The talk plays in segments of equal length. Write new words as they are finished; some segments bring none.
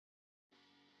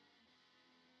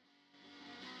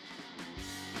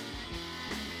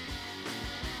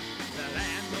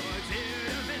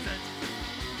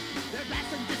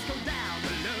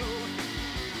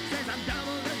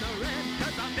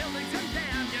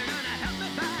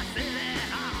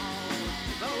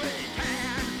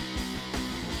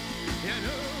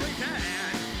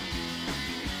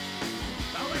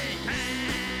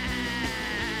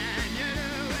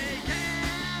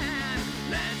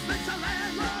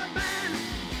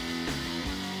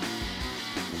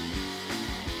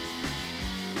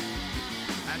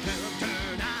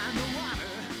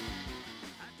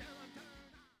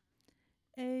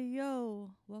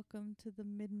to the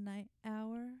midnight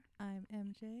hour. I'm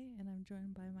MJ, and I'm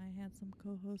joined by my handsome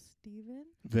co-host Steven.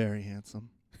 Very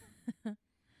handsome.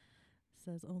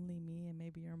 Says only me and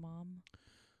maybe your mom.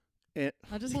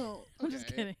 I'm just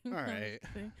kidding. All right.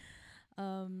 Just kidding.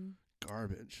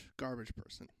 Garbage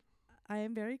person. I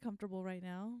am very comfortable right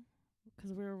now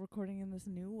because we're recording in this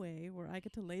new way where I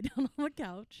get to lay down on the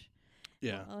couch.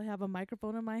 Yeah. I'll have a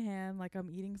microphone in my hand like I'm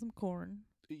eating some corn.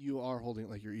 You are holding it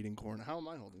like you're eating corn. How am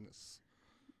I holding this?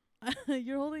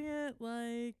 You're holding it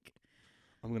like...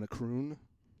 I'm going to croon.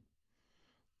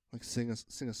 Like sing a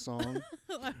song.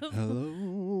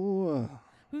 Hello.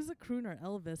 Who's a crooner?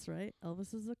 Elvis, right?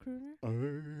 Elvis is a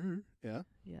crooner? Yeah.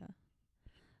 Yeah.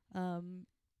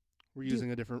 We're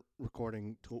using a different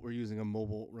recording tool. We're using a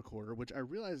mobile recorder, which I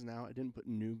realize now I didn't put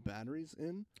new batteries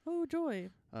in. Oh, joy.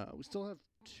 We still have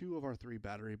 2 of our 3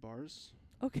 battery bars.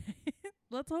 Okay.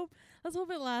 Let's hope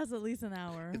it lasts at least an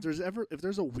hour. If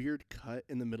there's a weird cut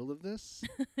in the middle of this,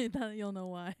 that you'll know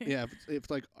why. Yeah, if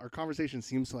like our conversation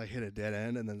seems to like hit a dead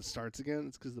end and then starts again,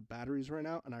 it's because the batteries ran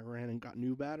out and I ran and got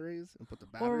new batteries and put the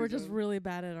batteries Or we're just in. really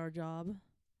bad at our job.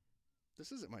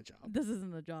 This isn't my job. This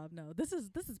isn't a job, no. This is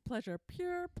pleasure,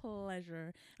 pure pleasure.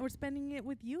 And we're spending it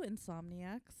with you,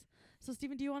 Insomniacs. So,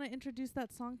 Steven, do you want to introduce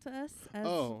that song to us as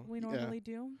we normally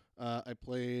do? I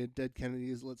played Dead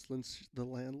Kennedys' Let's Lynch the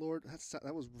Landlord.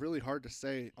 That was really hard to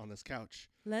say on this couch.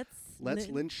 Let's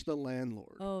lynch the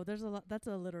landlord. Oh, there's a lot. That's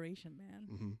alliteration,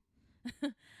 man.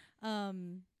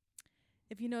 Mm-hmm.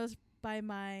 If you notice by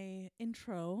my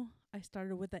intro, I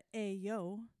started with a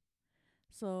Ayo.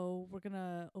 So we're going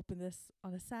to open this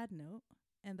on a sad note.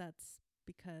 And that's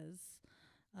because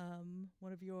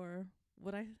one of your...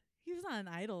 He was not an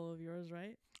idol of yours,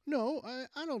 right? No,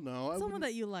 I don't know. Someone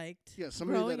that you liked. Yeah,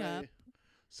 somebody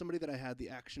that I had the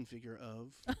action figure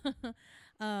of.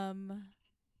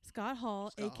 Scott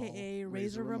Hall, a.k.a.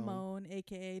 Razor Ramon,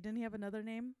 a.k.a. Didn't he have another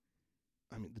name?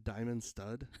 I mean, the Diamond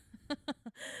Stud.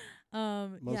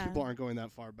 Most people aren't going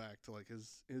that far back to like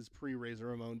his pre-Razor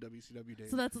Ramon WCW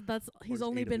days. So that's he's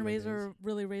only been Razor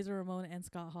Ramon and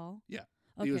Scott Hall? Yeah.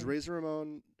 Okay. He was Razor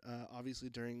Ramon, obviously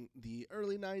during the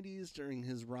early 90s, during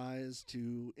his rise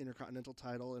to Intercontinental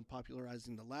title and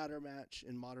popularizing the ladder match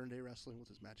in modern-day wrestling with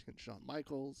his match against Shawn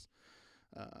Michaels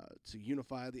to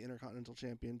unify the Intercontinental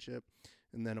Championship.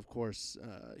 And then, of course,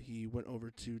 he went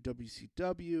over to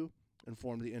WCW and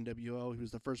formed the NWO. He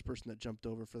was the first person that jumped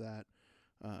over for that.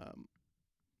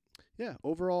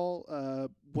 Overall,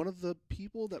 one of the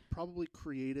people that probably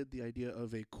created the idea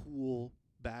of a cool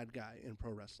bad guy in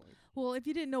pro wrestling. Well, if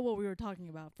you didn't know what we were talking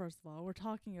about, first of all, we're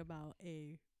talking about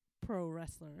a pro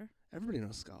wrestler. Everybody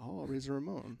knows Scott Hall, Razor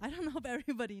Ramon. I don't know if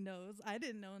everybody knows. I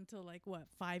didn't know until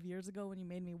 5 years ago when you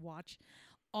made me watch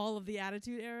all of the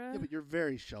Attitude Era. Yeah, but you're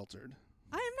very sheltered.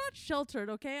 I am not sheltered,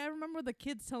 okay? I remember the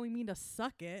kids telling me to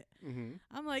suck it. Mm-hmm.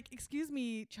 I'm like, excuse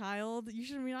me, child. You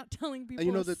should be not telling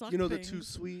people to suck things. The too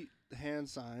sweet hand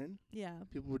sign. Yeah.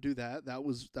 People would do that. That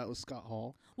was Scott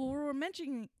Hall. Well, we're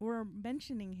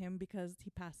mentioning him because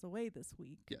he passed away this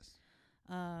week. Yes.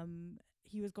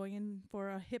 He was going in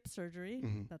for a hip surgery.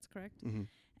 Mm-hmm. That's correct. Mm-hmm.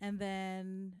 And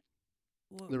then...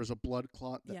 there was a blood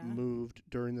clot that moved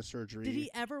during the surgery. Did he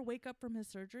ever wake up from his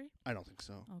surgery? I don't think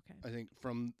so. Okay. I think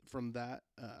from that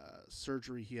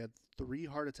surgery, he had 3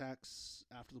 heart attacks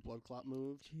after the blood clot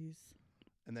moved. Jeez.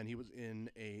 And then he was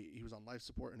on life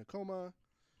support in a coma,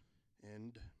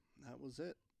 and that was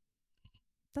it.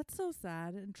 That's so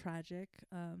sad and tragic.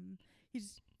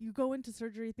 You go into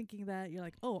surgery thinking that you're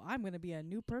like, oh, I'm going to be a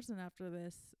new person after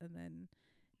this, and then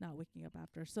not waking up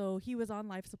after. So he was on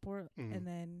life support, and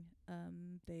then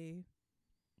they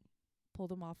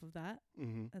pulled him off of that,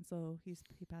 and so he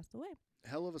passed away.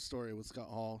 Hell of a story with Scott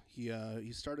Hall. He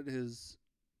started his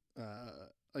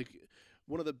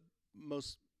one of the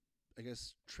most, I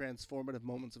guess, transformative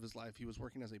moments of his life. He was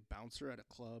working as a bouncer at a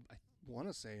club, I want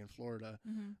to say in Florida,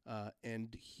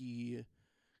 and he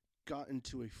got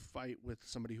into a fight with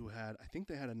somebody who had, I think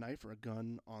they had a knife or a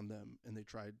gun on them, and they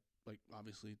tried,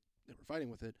 obviously they were fighting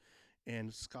with it,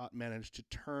 and Scott managed to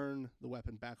turn the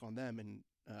weapon back on them and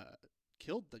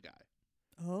killed the guy.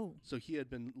 Oh. So he had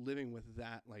been living with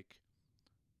that,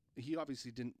 he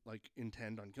obviously didn't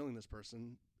intend on killing this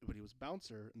person, but he was a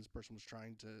bouncer and this person was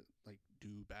trying to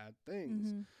do bad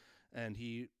things. And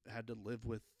he had to live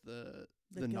with the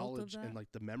knowledge and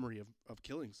the memory of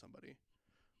killing somebody,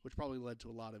 which probably led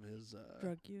to a lot of his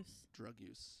drug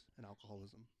use and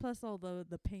alcoholism. Plus all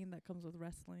the pain that comes with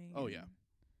wrestling. Oh yeah.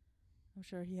 I'm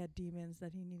sure he had demons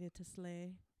that he needed to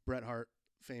slay. Bret Hart,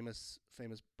 famous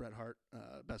Bret Hart,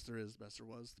 best there is, best there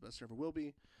was, the best there ever will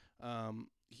be.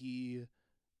 He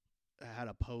had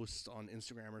a post on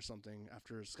Instagram or something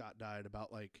after Scott died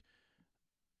about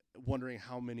wondering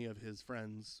how many of his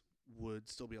friends would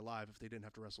still be alive if they didn't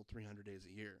have to wrestle 300 days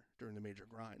a year during the major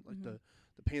grind. Like the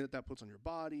pain that puts on your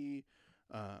body,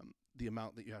 the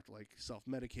amount that you have to like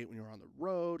self-medicate when you're on the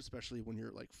road, especially when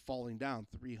you're like falling down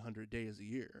 300 days a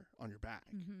year on your back.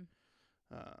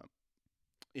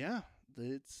 Yeah,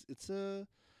 it's a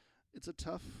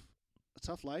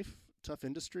tough life, tough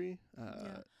industry.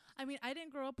 Yeah. I mean, I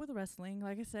didn't grow up with wrestling.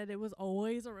 Like I said, it was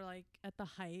always like at the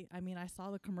height. I mean, I saw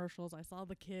the commercials. I saw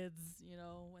the kids, you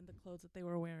know, and the clothes that they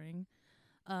were wearing.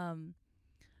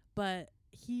 But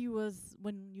he was,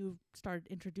 when you started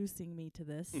introducing me to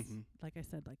this, like I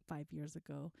said, like 5 years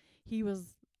ago, he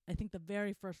was, I think, the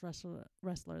very first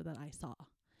wrestler that I saw.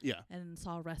 Yeah. And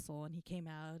saw wrestle, and he came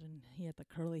out, and he had the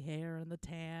curly hair and the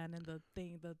tan and the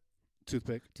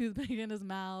toothpick in his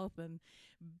mouth, and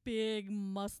big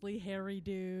muscly hairy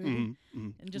dude,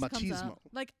 and just Machismo. comes out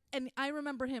like. And I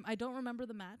remember him. I don't remember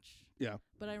the match. Yeah.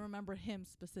 But I remember him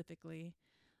specifically.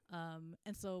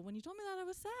 And so when you told me that, I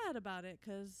was sad about it,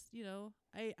 because you know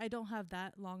I don't have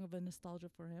that long of a nostalgia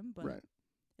for him, but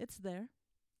it's there.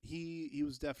 He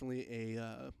was definitely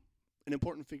an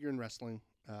important figure in wrestling.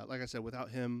 Like I said,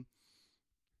 without him,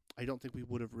 I don't think we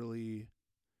would have really.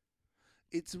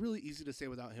 It's really easy to say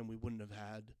without him we wouldn't have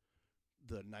had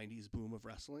the 90s boom of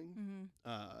wrestling.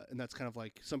 And that's kind of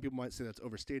like, some people might say that's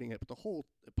overstating it, but the whole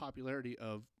popularity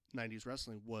of 90s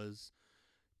wrestling was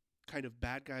kind of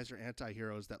bad guys or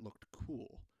anti-heroes that looked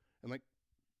cool and like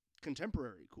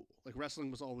contemporary cool. Like wrestling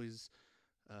was always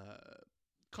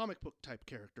comic book type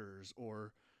characters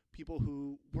or people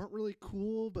who weren't really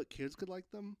cool but kids could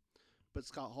like them. But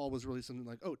Scott Hall was really something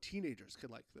like, oh, teenagers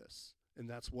could like this. And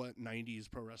that's what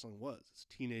 90s pro wrestling was. It's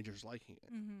teenagers liking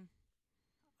it.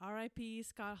 R.I.P.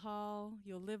 Scott Hall.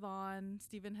 You'll live on.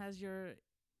 Steven has your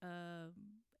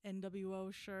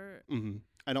NWO shirt.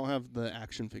 I don't have the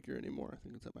action figure anymore. I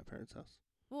think it's at my parents' house.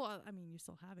 Well, I mean, you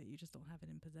still have it. You just don't have it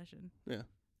in possession. Yeah.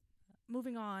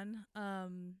 Moving on.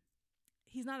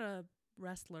 He's not a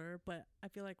wrestler, but I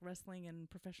feel like wrestling and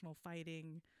professional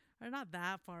fighting are not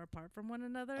that far apart from one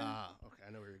another. Ah, okay. I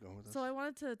know where you're going with this. So I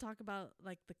wanted to talk about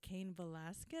like the Cain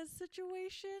Velasquez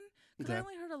situation, because I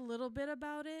only heard a little bit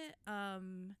about it.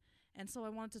 And so I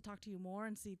wanted to talk to you more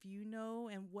and see if you know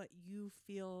and what you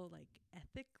feel like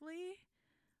ethically,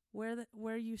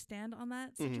 where you stand on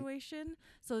that situation.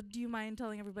 So do you mind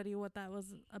telling everybody what that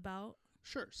was about?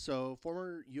 Sure. So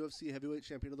former UFC heavyweight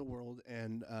champion of the world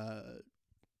and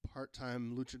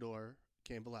part-time luchador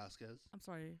Cain Velasquez. I'm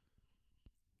sorry.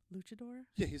 Luchador?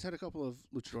 Yeah, he's had a couple of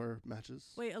luchador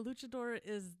matches. Wait, a luchador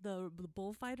is the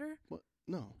bullfighter? What?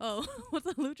 No. Oh, what's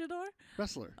a luchador?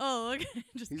 Wrestler. Oh, okay.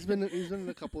 He's been in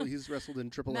a couple. He's wrestled in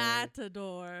AAA.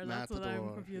 Matador. That's what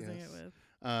I'm confusing it with.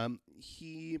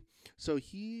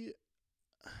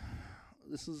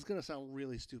 This is gonna sound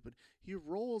really stupid. He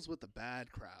rolls with the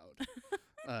bad crowd.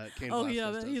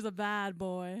 He's a bad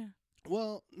boy.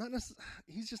 Well, not necessarily.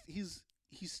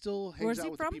 He still hangs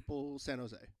out with the people. San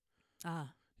Jose.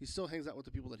 He still hangs out with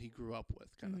the people that he grew up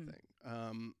with, kind of thing.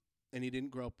 And he didn't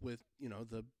grow up with, you know,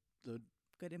 the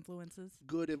good influences.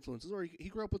 Or he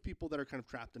grew up with people that are kind of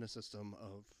trapped in a system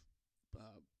of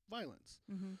violence.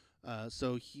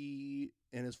 So he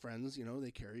and his friends, you know,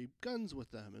 they carry guns with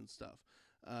them and stuff.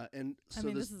 And so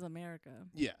this is America.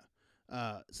 Yeah.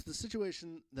 So the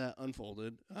situation that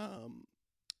unfolded,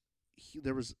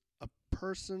 there was a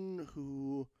person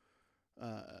who,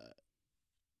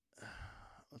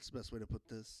 what's the best way to put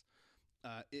this?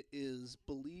 It is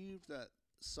believed that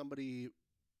somebody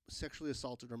sexually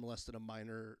assaulted or molested a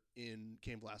minor in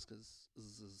Cain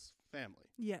Velasquez's family.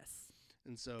 Yes.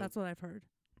 And so that's what I've heard.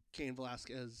 Cain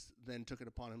Velasquez then took it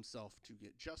upon himself to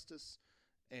get justice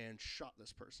and shot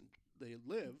this person. They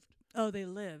lived. Oh, they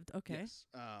lived. Okay. Yes.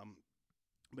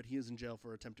 But he is in jail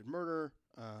for attempted murder.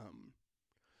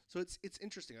 So it's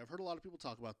interesting. I've heard a lot of people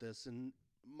talk about this, and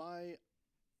my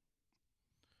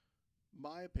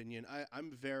opinion,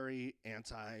 I'm very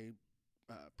anti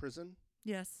prison.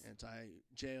 Yes.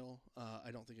 Anti-jail.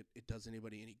 I don't think it does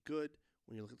anybody any good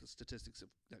when you look at the statistics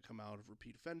that come out of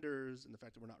repeat offenders and the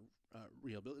fact that we're not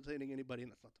rehabilitating anybody,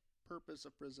 and that's not the purpose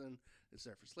of prison. It's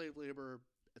there for slave labor,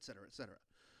 et cetera, et cetera.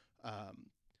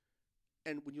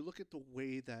 And when you look at the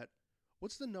way that,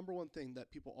 what's the number one thing that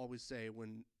people always say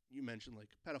when you mention like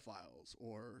pedophiles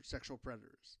or sexual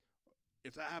predators?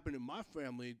 If that happened in my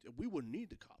family, we wouldn't need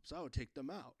the cops. I would take them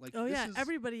out. Like,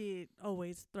 everybody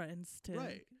always threatens to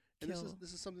right. And kill.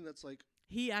 this is something that's like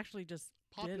he actually just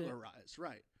popularized,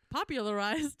 right?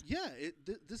 Popularized. Yeah,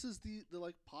 this is the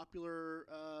like popular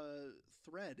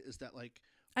thread is that like.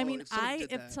 I mean,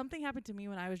 if something happened to me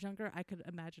when I was younger, I could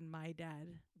imagine my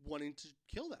dad wanting to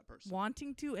kill that person,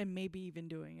 and maybe even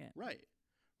doing it. Right.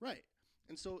 Right.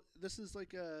 And so this is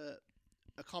like a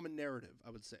common narrative, I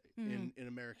would say, in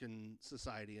American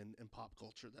society and pop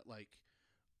culture that like,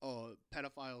 oh,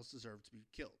 pedophiles deserve to be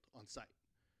killed on sight.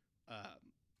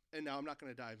 And now I'm not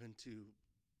going to dive into,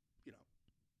 you know,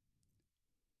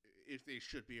 if they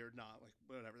should be or not, like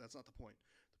whatever. That's not the point.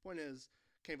 The point is,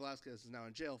 Cain Velasquez is now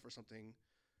in jail for something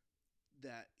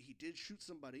that he did shoot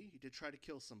somebody. He did try to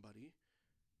kill somebody.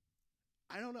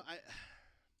 I don't know.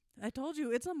 I told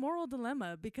you it's a moral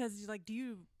dilemma because like,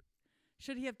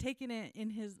 should he have taken it in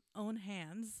his own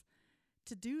hands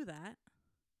to do that?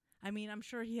 I mean, I'm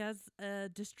sure he has a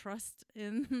distrust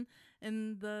in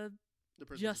the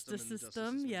justice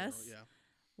system. Yes,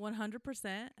 general, yeah,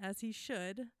 100%, as he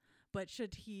should. But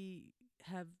should he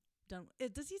have done?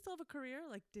 Does he still have a career?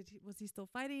 Like, was he still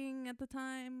fighting at the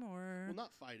time, or? Well,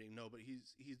 not fighting, no, but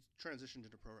he's transitioned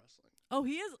into pro wrestling. Oh,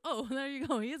 he is. Oh, there you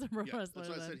go. He is a pro wrestler. That's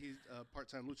why I said he's a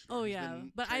part-time luchador. Oh, yeah,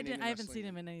 but I haven't seen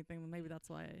him in anything. Maybe that's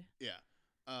why. Yeah.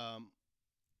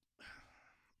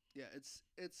 Yeah.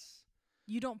 It's.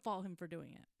 You don't fault him for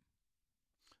doing it.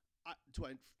 Do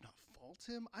I not fault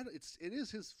him? It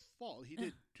is his fault. He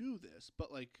did do this, but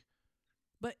like.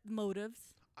 But motives.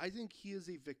 I think he is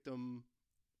a victim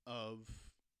of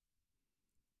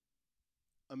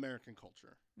American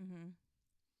culture. Mm-hmm.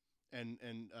 And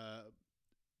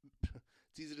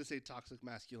it's easy to say toxic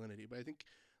masculinity, but I think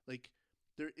like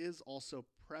there is also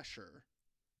pressure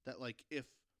that like if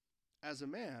as a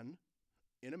man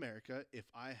in America, if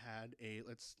I had a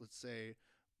let's say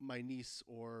my niece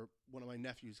or one of my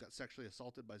nephews got sexually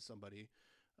assaulted by somebody,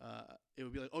 it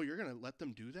would be like, oh, you're gonna let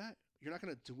them do that? You're not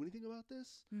going to do anything about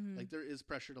this? Mm-hmm. Like, there is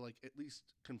pressure to, like, at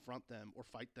least confront them or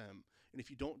fight them. And if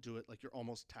you don't do it, like, you're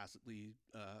almost tacitly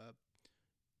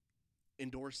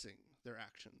endorsing their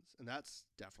actions. And that's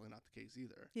definitely not the case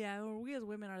either. Yeah, well, we as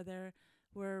women are there.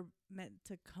 We're meant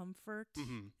to comfort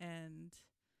and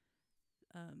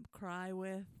cry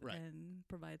with and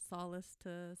provide solace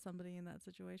to somebody in that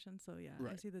situation. So, yeah,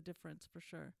 I see the difference for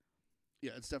sure.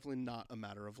 Yeah, it's definitely not a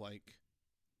matter of, like...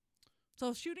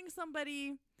 So, shooting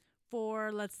somebody...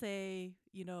 for, let's say,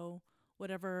 you know,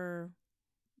 whatever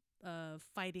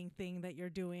fighting thing that you're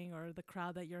doing or the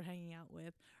crowd that you're hanging out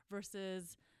with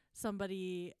versus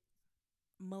somebody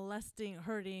molesting,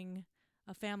 hurting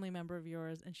a family member of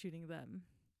yours and shooting them.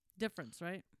 Difference,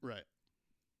 right? Right.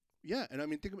 Yeah, and I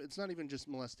mean, think of it, it's not even just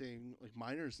molesting like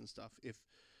minors and stuff. If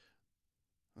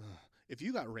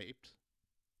you got raped,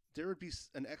 there would be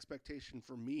an expectation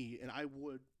for me, and I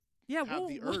would have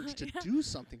the urge to do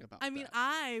something about that. I mean,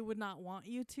 I would not want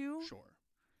you to. Sure.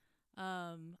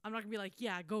 I'm not going to be like,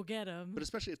 yeah, go get him. But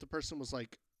especially if the person was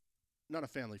like, not a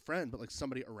family friend, but like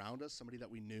somebody around us, somebody that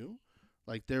we knew,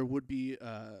 like there would be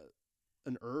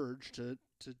an urge to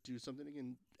do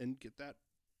something and get that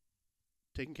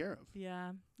taken care of.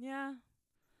 Yeah. Yeah.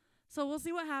 So we'll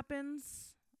see what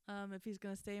happens. If he's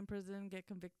going to stay in prison, get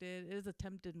convicted. It is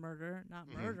attempted murder, not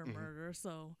murder.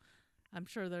 So I'm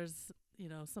sure there's, you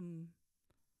know, some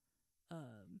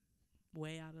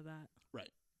way out of that.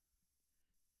 Right.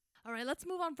 All right, let's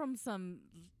move on from some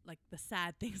like the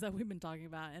sad things that we've been talking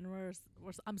about, and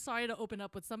I'm sorry to open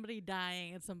up with somebody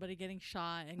dying and somebody getting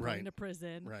shot and going to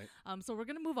prison. Right. So we're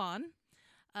gonna move on.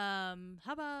 How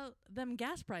about them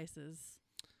gas prices?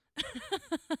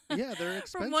 Yeah, they're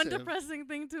expensive. From one depressing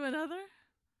thing to another.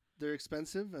 They're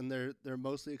expensive, and they're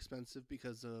mostly expensive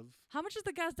because of how much is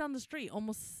the gas down the street?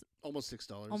 Almost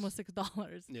 $6. Almost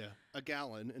 $6. Yeah, a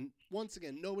gallon. And once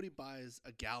again, nobody buys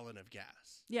a gallon of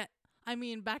gas. Yeah. I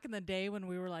mean, back in the day when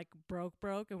we were like broke,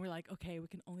 and we're like, okay, we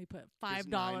can only put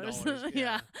 $5.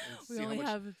 Yeah, we only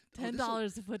have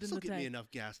 $10 to put in the tank. Give me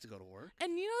enough gas to go to work.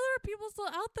 And you know, there are people still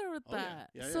out there with that.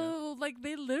 Yeah, so like,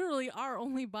 they literally are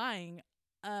only buying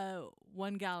 1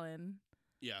 gallon.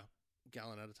 Yeah,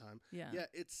 gallon at a time. Yeah,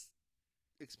 it's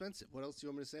expensive. What else do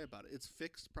you want me to say about it? It's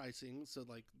fixed pricing, so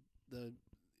like the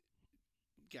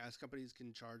gas companies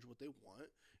can charge what they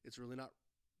want. It's really not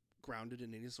grounded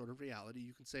in any sort of reality.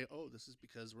 You can say, oh, this is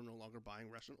because we're no longer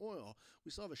buying Russian oil. We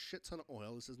still have a shit ton of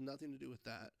oil. This has nothing to do with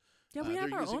that. Yeah, we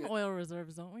have our own oil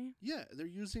reserves, don't we? Yeah, they're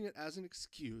using it as an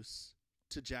excuse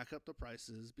to jack up the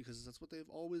prices because that's what they've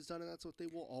always done and that's what they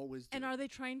will always do. And are they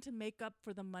trying to make up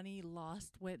for the money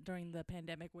lost during the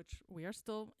pandemic, which we are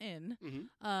still in?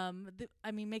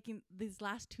 I mean, making these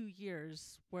last 2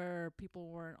 years where people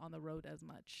weren't on the road as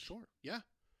much. Sure, yeah.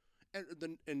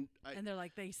 And they're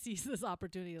like, they seize this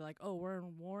opportunity, like, oh, we're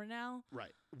in war now.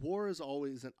 Right. War is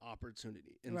always an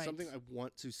opportunity. And something I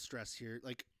want to stress here,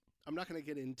 like, I'm not going to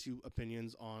get into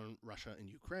opinions on Russia and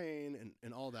Ukraine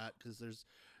and all that, because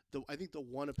I think the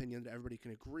one opinion that everybody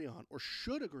can agree on or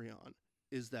should agree on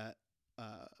is that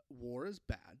war is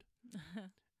bad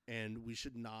and we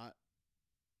should not.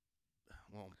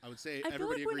 Well, I would say I feel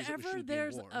everybody like agrees that we whenever shouldn't be in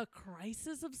there's war. a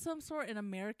crisis of some sort in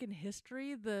American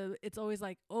history, it's always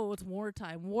like, oh, it's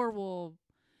wartime. War will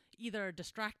either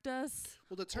distract us.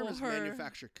 Well, the term is or-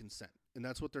 manufactured consent, and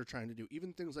that's what they're trying to do.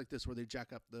 Even things like this where they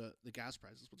jack up the gas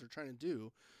prices, what they're trying to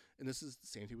do, and this is the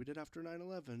same thing we did after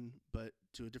 9/11, but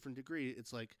to a different degree,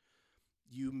 it's like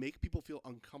you make people feel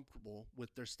uncomfortable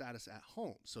with their status at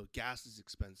home. So gas is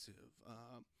expensive,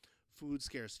 food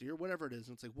scarcity, or whatever it is.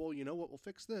 And it's like, well, you know what? We'll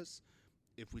fix this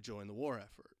if we join the war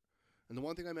effort. And the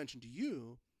one thing I mentioned to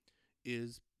you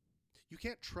is you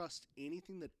can't trust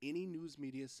anything that any news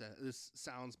media says. This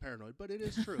sounds paranoid, but it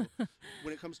is true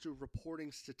when it comes to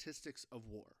reporting statistics of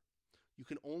war. You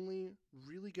can only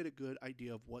really get a good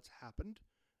idea of what's happened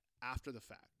after the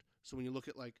fact. So when you look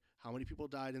at like how many people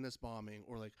died in this bombing,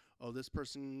 or like, oh, this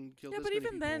person killed this many people.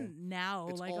 Yeah, but even then, now,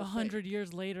 it's like all 100 fake.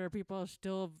 years later, people are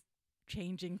still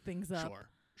changing things up.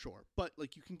 Sure. But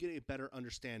like you can get a better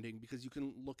understanding because you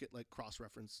can look at like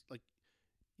cross-reference. Like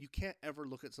you can't ever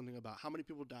look at something about how many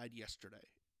people died yesterday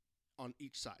on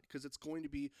each side, because it's going to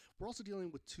be, we're also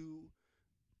dealing with two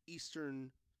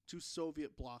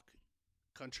Soviet bloc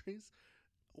countries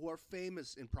who are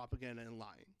famous in propaganda and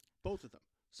lying, both of them.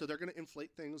 So they're going to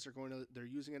inflate things. They're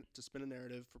using it to spin a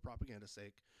narrative for propaganda's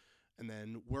sake. And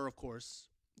then we're, of course,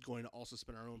 going to also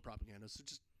spin our own propaganda. So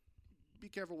just be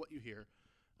careful what you hear.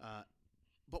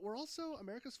 But we're also,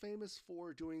 America's famous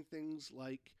for doing things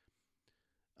like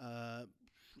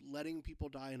letting people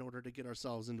die in order to get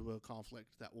ourselves into a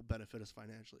conflict that will benefit us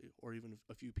financially, or even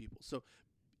a few people. So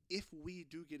if we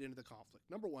do get into the conflict,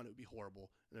 number one, it would be horrible,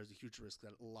 and there's a huge risk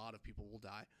that a lot of people will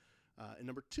die. And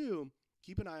number two,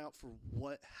 keep an eye out for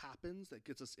what happens that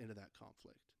gets us into that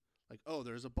conflict. Like, oh,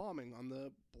 there's a bombing on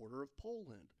the border of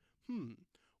Poland.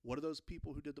 What do those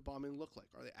people who did the bombing look like?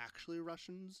 Are they actually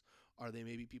Russians? Are they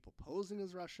maybe people posing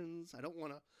as Russians? I don't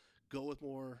want to go with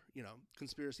more,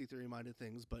 conspiracy theory minded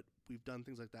things, but we've done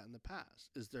things like that in the past.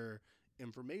 Is there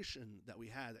information that we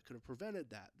had that could have prevented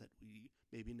that we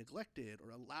maybe neglected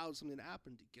or allowed something to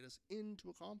happen to get us into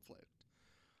a conflict?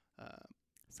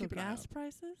 So gas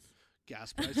prices?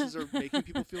 Gas prices are making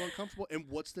people feel uncomfortable. And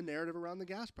what's the narrative around the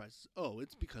gas prices? Oh,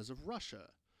 it's because of Russia.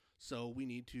 So we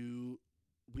need to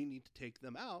take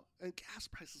them out, and gas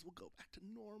prices will go back to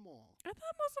normal. I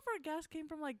thought most of our gas came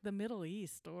from like the Middle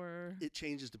East, or it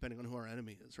changes depending on who our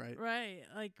enemy is, right? Right.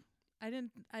 Like I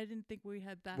didn't think we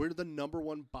had that. We're the number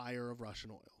one buyer of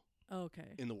Russian oil.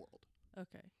 Okay. In the world.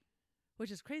 Okay.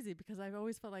 Which is crazy because I've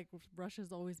always felt like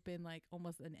Russia's always been like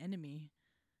almost an enemy.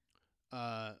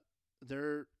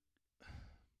 They're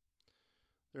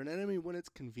an enemy when it's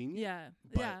convenient.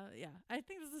 Yeah. I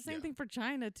think it's the same thing for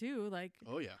China too. Like,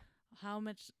 oh yeah, how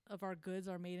much of our goods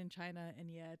are made in China,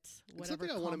 and yet whatever.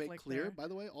 Something I want to make clear, there. by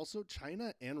the way, also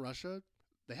China and Russia,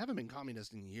 they haven't been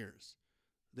communist in years.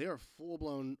 They are full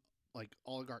blown like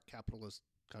oligarch capitalist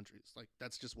countries. Like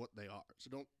that's just what they are. So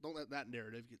don't let that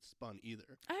narrative get spun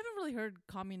either. I haven't really heard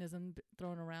communism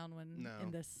thrown around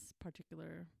in this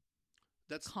particular.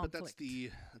 Conflict. But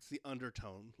that's the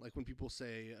undertone. Like when people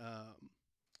say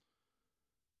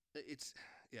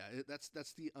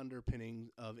that's the underpinning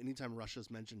of anytime Russia's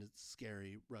mentioned, it's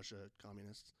scary. Russia,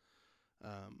 communists.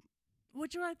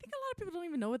 Which I think a lot of people don't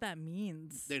even know what that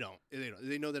means. They don't.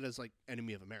 They know that as like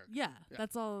enemy of America. Yeah.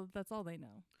 That's all they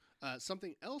know.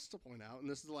 Something else to point out, and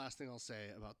this is the last thing I'll say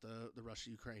about the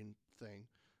Russia-Ukraine thing.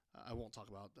 I won't talk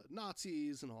about the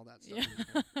Nazis and all that stuff.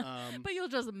 Yeah. But you'll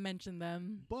just mention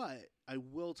them. But I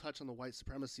will touch on the white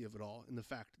supremacy of it all, and the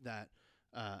fact that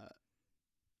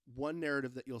one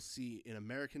narrative that you'll see in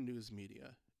American news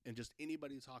media and just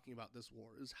anybody talking about this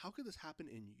war is, how could this happen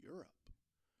in Europe?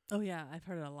 Oh yeah, I've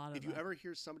heard a lot of If you ever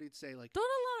hear somebody say like,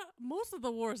 most of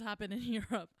the wars happen in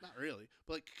Europe. Not really,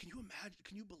 but like, can you imagine?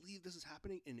 Can you believe this is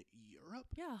happening in Europe?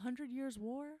 Yeah, 100 Years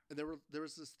War. And there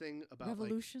was this thing about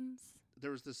revolutions. Like,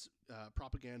 there was this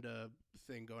propaganda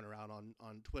thing going around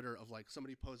on Twitter of like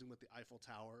somebody posing with the Eiffel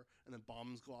Tower, and then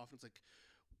bombs go off, and it's like,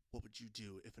 what would you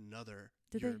do if another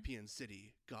European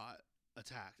city got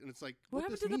attacked? And it's like, what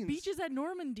happened to the beaches at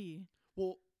Normandy?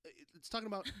 Well, it's talking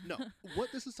about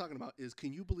what this is talking about is,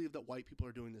 can you believe that white people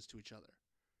are doing this to each other?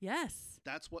 Yes.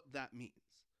 That's what that means.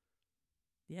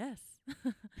 Yes.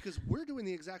 Because we're doing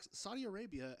the exact. Saudi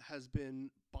Arabia has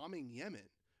been bombing Yemen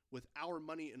with our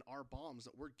money and our bombs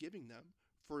that we're giving them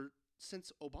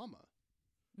since Obama.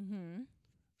 Mm-hmm.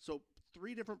 So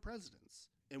 3 different presidents,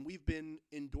 and we've been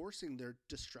endorsing their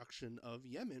destruction of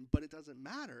Yemen, but it doesn't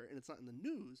matter, and it's not in the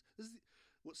news.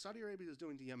 What Saudi Arabia is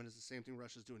doing to Yemen is the same thing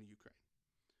Russia's doing to Ukraine.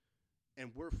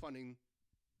 And we're funding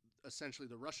essentially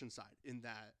the Russian side in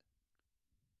that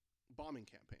bombing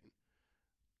campaign.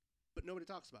 but nobody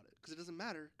talks about it because it doesn't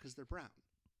matter because they're brown.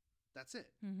 That's it.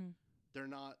 Mm-hmm.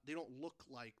 They don't look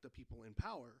like the people in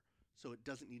power, so it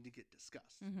doesn't need to get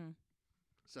discussed. Mm-hmm.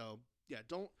 So yeah,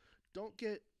 don't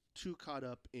get too caught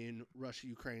up in Russia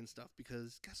Ukraine stuff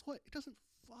because guess what? It doesn't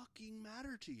fucking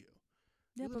matter to you.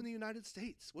 Yeah, You live in the United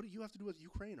States. What do you have to do with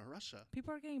Ukraine or Russia?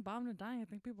 people are getting bombed and dying. I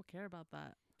think people care about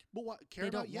that. But what care They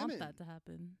about don't Yemen? want that to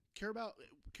happen. Care about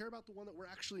the one that we're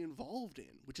actually involved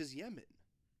in, which is Yemen.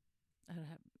 I don't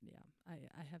have. Yeah,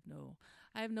 I have no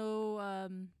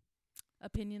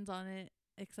opinions on it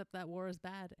except that war is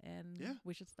bad and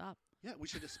we should stop. Yeah, we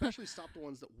should especially stop the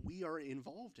ones that we are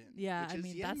involved in. Yeah, which I is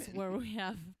mean Yemen. that's where we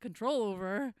have control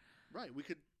over. Right. We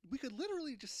could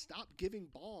literally just stop giving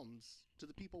bombs to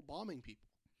the people bombing people.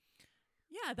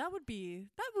 Yeah, that would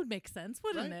make sense,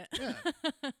 wouldn't Right?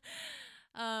 it?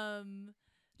 Yeah.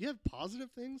 You have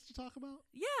positive things to talk about?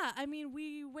 Yeah, I mean,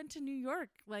 we went to New York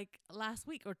like last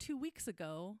week or 2 weeks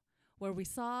ago where we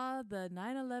saw the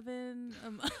 9/11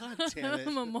 God damn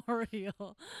it.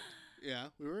 memorial. Yeah,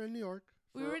 we were in New York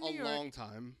We for were in a New York. long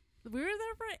time. We were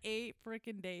there for 8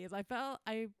 freaking days. I felt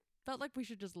like we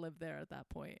should just live there at that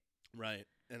point. Right.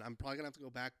 And I'm probably going to have to go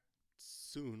back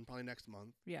soon, probably next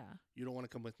month. Yeah. You don't want to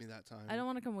come with me that time. I don't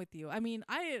want to come with you. I mean,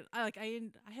 I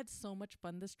had so much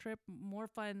fun this trip. More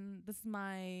fun. This is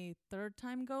my 3rd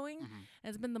time going. Mhm. And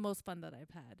it's been the most fun that I've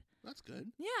had. That's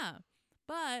good. Yeah.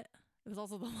 But it was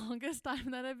also the longest time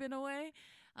that I've been away.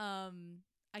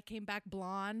 I came back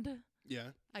blonde.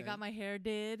 Yeah. I got my hair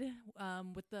did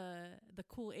with the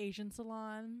cool Asian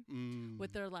salon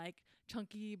with their like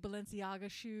chunky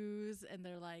Balenciaga shoes and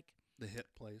their like the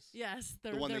hip place. yes,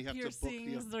 The their one that you have to book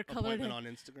piercings, the their colored appointment on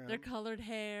Instagram. their colored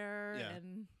hair Yeah.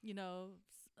 and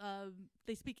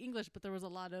they speak English, but there was a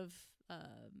lot of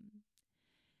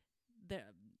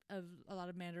a lot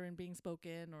of Mandarin being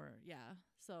spoken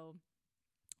so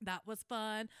that was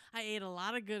fun. I ate a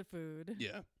lot of good food.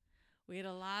 Yeah. We ate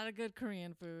a lot of good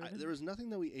Korean food. There was nothing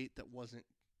that we ate that wasn't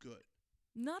good.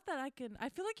 Not that I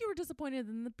feel like you were disappointed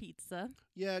in the pizza.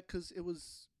 Yeah, because it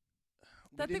was...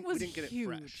 That thing was we didn't get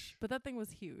huge. it fresh. But that thing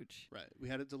was huge. Right. We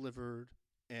had it delivered,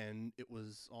 and it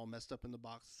was all messed up in the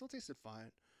box. It still tasted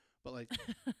fine. But, like,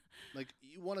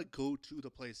 you want to go to the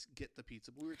place, get the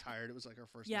pizza. But we were tired. It was, like, our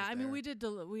first Yeah, night I mean, there. we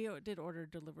did order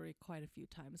delivery quite a few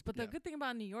times. But the Yeah. good thing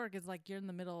about New York is, like, you're in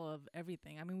the middle of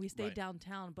everything. I mean, we stayed Right.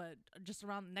 downtown, but just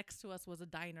around next to us was a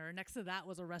diner. Next to that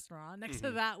was a restaurant. Next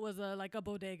to Mhm. that was a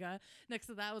bodega. Next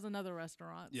to that was another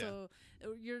restaurant. Yeah. So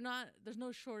there's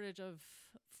no shortage of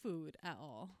food at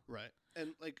all. Right.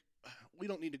 And, like, we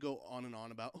don't need to go on and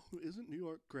on about, isn't New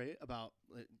York great? About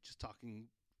just talking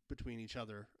between each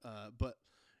other. But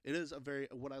it is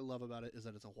what I love about it is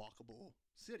that it's a walkable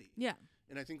city. Yeah.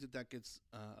 And I think that gets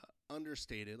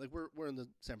understated. Like, we're in the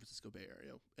San Francisco Bay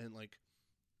Area. And, like,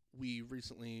 we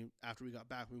recently, after we got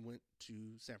back, we went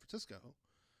to San Francisco.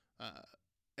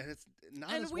 And it's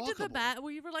not And as we walkable. did the bad.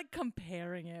 We were like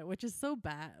comparing it, which is so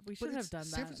bad. We should have done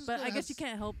San that. Francisco But I guess you has-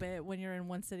 can't help it when you're in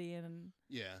one city and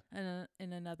Yeah.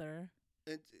 in another.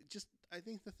 I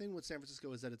think the thing with San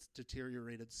Francisco is that it's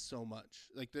deteriorated so much.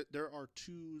 Like there are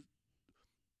 3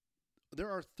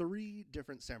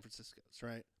 different San Franciscos,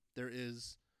 right? There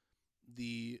is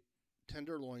the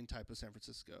tenderloin type of San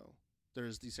Francisco.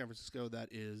 There's the San Francisco that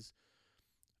is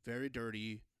very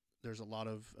dirty. There's a lot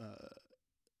of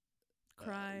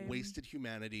Crime, wasted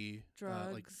humanity,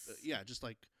 drugs. just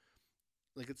like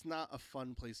it's not a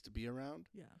fun place to be around.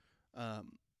 Yeah.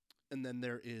 And then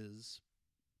there is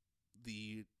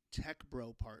the tech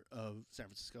bro part of San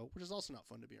Francisco, which is also not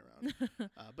fun to be around.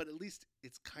 But at least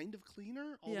it's kind of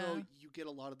cleaner, although Yeah. you get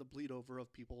a lot of the bleed over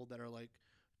of people that are like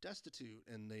destitute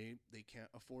and they can't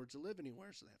afford to live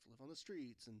anywhere, so they have to live on the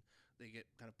streets and they get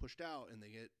kind of pushed out and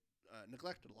they get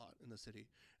neglected a lot in the city.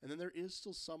 And then there is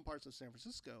still some parts of San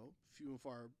Francisco, few and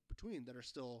far between, that are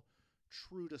still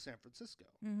true to San Francisco.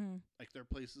 Mm-hmm. Like there are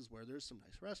places where there's some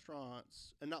nice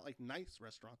restaurants, and not like nice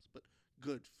restaurants, but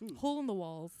good food. Hole in the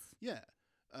walls. Yeah.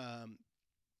 And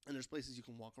there's places you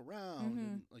can walk around,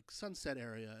 and like Sunset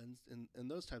area and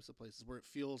those types of places where it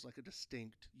feels like a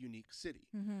distinct, unique city.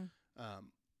 Mm-hmm.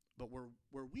 But where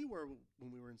we were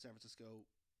when we were in San Francisco,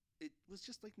 it was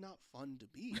just like not fun to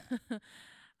be at.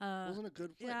 It wasn't a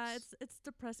good place. Yeah, it's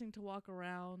depressing to walk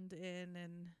around in,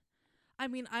 and I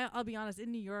mean, I'll be honest.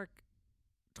 In New York,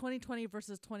 2020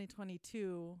 versus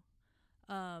 2022,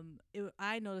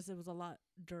 I noticed it was a lot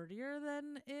dirtier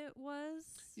than it was.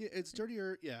 Yeah, it's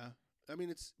dirtier. Yeah, I mean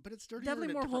it's dirtier. Definitely in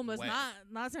a more different homeless. way.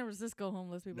 Not San Francisco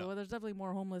homeless people, No. but there's definitely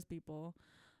more homeless people.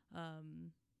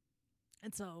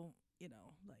 And so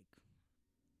like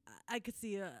I could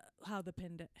see how the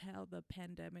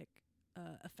pandemic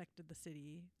affected the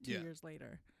city 2 Yeah. years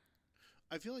later.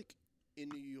 I feel like in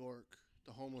New York,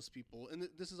 the homeless people, and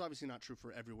this is obviously not true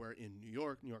for everywhere in New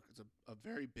York. New York is a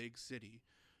very big city.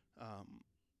 Um,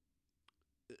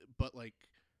 but like,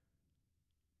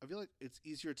 I feel like it's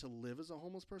easier to live as a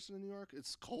homeless person in New York.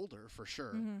 It's colder for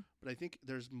sure, Mm-hmm. but I think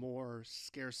there's more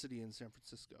scarcity in San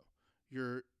Francisco.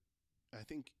 You're, I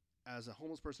think, as a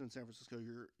homeless person in San Francisco,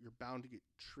 you're bound to get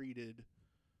treated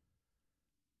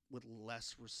with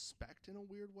less respect in a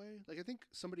weird way. Like I think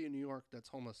somebody in New York that's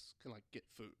homeless can like get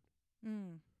food.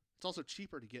 Mm. It's also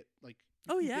cheaper to get like.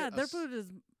 Oh yeah, their food is,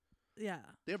 yeah.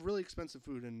 They have really expensive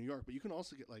food in New York, but you can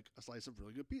also get like a slice of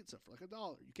really good pizza for like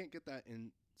 $1. You can't get that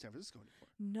in San Francisco anymore.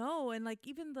 No, and like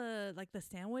even the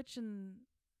sandwich, and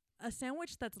a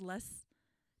sandwich that's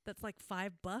that's like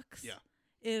 $5. Yeah.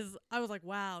 Is, I was like,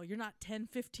 wow, you're not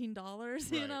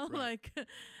 $10-$15, you know? Right. Like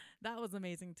that was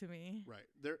amazing to me.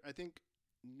 Right. I think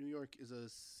New York is a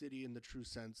city in the true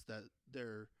sense that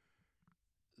there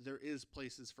is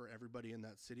places for everybody in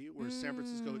that city, whereas San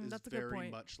Francisco is very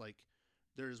much like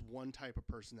there's one type of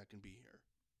person that can be here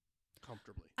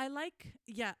comfortably. I like,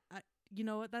 you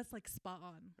know what? That's like spot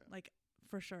on. Yeah. Like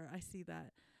for sure. I see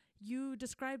that. You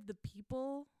described the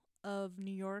people of New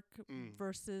York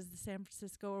versus San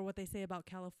Francisco, or what they say about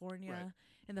California, right.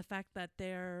 and the fact that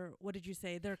they're, what did you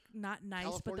say? They're not nice,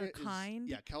 California but they're kind.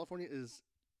 Yeah. California is,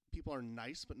 people are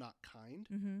nice, but not kind.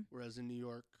 Mm-hmm. Whereas in New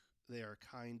York, they are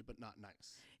kind, but not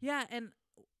nice. Yeah. And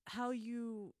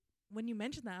when you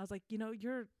mentioned that, I was like,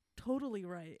 you're totally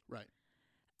right. Right.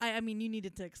 I mean, you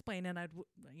needed to explain, and I'd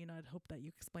hope that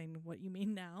you explain what you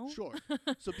mean now. Sure.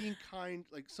 So being kind,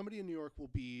 like somebody in New York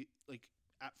will be like,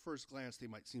 at first glance, they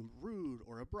might seem rude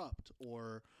or abrupt,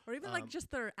 or even like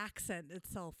just their accent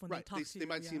itself when they talk to you. They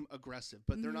might seem aggressive,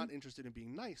 but they're not interested in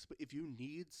being nice. But if you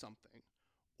need something,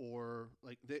 or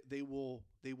like they will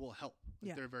help.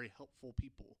 Like they're very helpful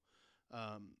people.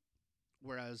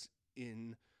 Whereas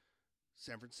in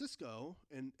San Francisco,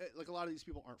 and like a lot of these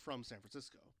people aren't from San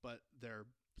Francisco, but they're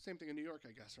same thing in New York,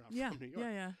 I guess. They're not from New York.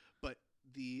 Yeah. But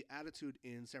the attitude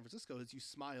in San Francisco is you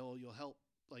smile, you'll help.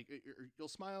 Like you'll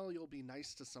smile, you'll be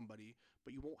nice to somebody,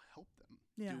 but you won't help them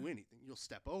do anything. You'll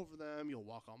step over them, you'll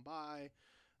walk on by.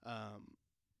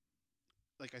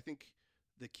 Like I think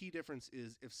the key difference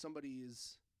is if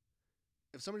somebody's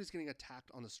getting attacked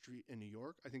on the street in New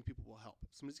York, I think people will help.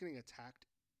 If somebody's getting attacked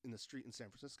in the street in San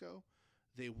Francisco,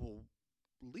 they will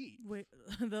leave.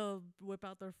 They'll whip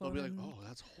out their phone. They'll be like, "Oh,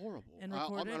 that's horrible. And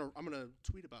I'm gonna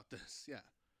tweet about this." Yeah,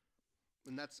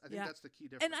 and I think that's the key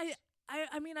difference. And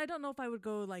I mean, I don't know if I would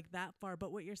go like that far,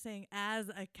 but what you're saying, as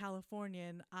a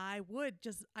Californian, I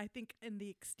think in the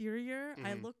exterior,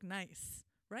 I look nice,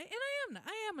 right? And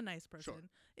I am a nice person. Sure.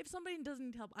 If somebody doesn't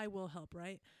need help, I will help,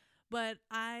 right? But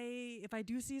if I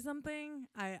do see something,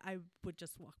 I would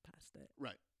just walk past it.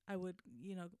 Right. I would,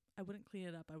 I wouldn't clean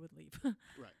it up. I would leave.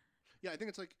 Right. Yeah, I think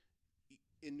it's like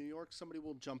in New York, somebody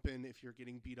will jump in if you're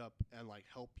getting beat up and like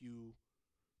help you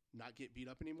not get beat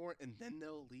up anymore, and then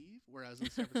they'll leave. Whereas in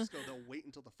San Francisco, they'll wait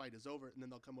until the fight is over, and then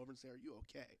they'll come over and say, "Are you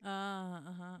okay?"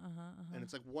 And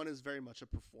it's like one is very much a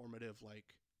performative. Like,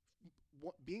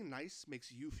 being nice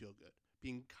makes you feel good.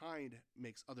 Being kind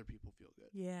makes other people feel good.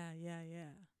 Yeah.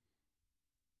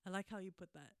 I like how you put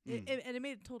that, and it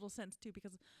made total sense too,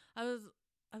 because I was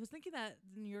thinking that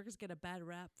New Yorkers get a bad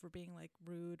rap for being like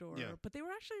rude, but they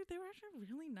were actually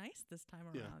really nice this time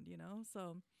around.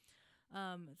 So.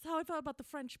 It's how I felt about the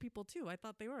French people too. I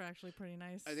thought they were actually pretty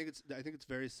nice. I think it's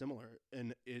very similar,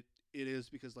 and it is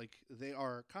because like they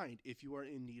are kind. If you are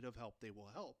in need of help, they will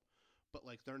help, but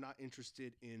like they're not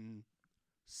interested in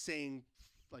saying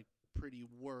like pretty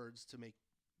words to make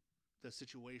the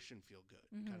situation feel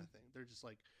good, kind of thing. They're just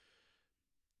like,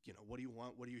 what do you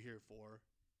want? What are you here for?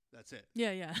 That's it.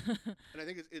 Yeah. And I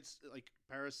think it's like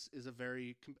Paris is a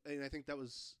very, and I think that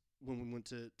was when we went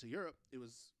to Europe. It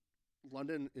was.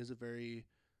 London is a very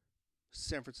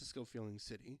San Francisco feeling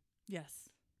city. Yes.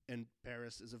 And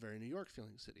Paris is a very New York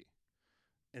feeling city.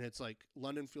 And it's like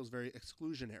London feels very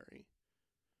exclusionary.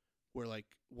 Where like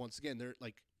once again they're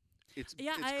like it's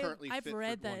currently I've fit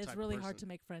read for that one it's type really of hard person. to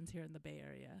make friends here in the Bay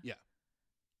Area. Yeah.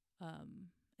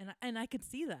 And I could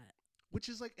see that. Which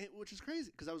is crazy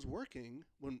because I was working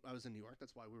when I was in New York.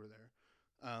 That's why we were there.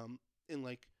 And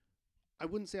like I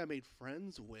wouldn't say I made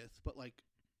friends with, but like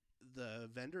the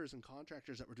vendors and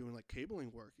contractors that were doing like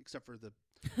cabling work, except for the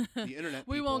internet.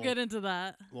 We won't get into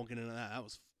that. Won't get into that. That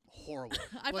was horrible.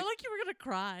 I feel like you were gonna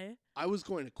cry. I was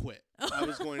going to quit. I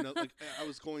was going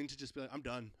to just be like, I'm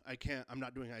done. I can't. I'm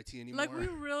not doing IT anymore. Like we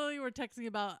really were texting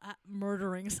about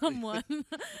murdering someone.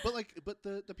 but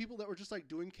the people that were just like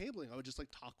doing cabling, I would just like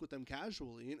talk with them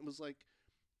casually, and it was like,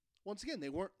 once again, they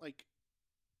weren't like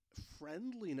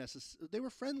friendly they were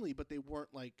friendly, but they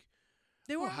weren't like,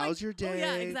 They were how's your day? Oh,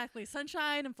 yeah, exactly.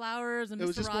 Sunshine and flowers and it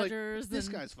was Mr. just Rogers. Like, this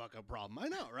guy's fucking problem. I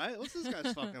know, right? What's this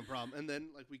guy's fucking problem? And then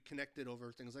like we connected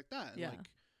over things like that. And, like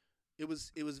it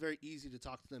was very easy to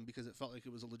talk to them because it felt like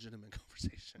it was a legitimate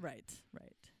conversation. Right.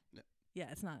 Yeah,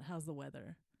 it's not how's the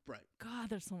weather. Right. God,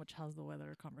 there's so much how's the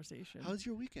weather conversation. How's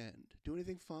your weekend? Do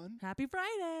anything fun? Happy Friday.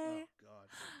 Oh God.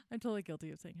 I'm totally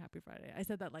guilty of saying happy Friday. I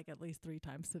said that like at least 3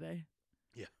 times today.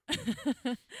 Yeah.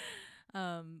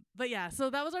 But yeah, so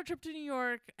that was our trip to New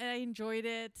York. I enjoyed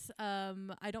it.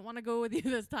 I don't want to go with you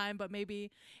this time, but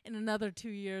maybe in another 2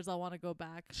 years I'll want to go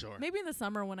back. Sure. Maybe in the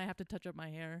summer when I have to touch up my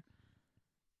hair.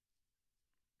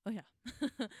 Oh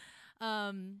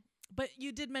yeah. But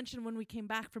you did mention when we came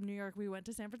back from New York, we went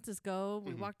to San Francisco.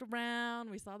 We walked around.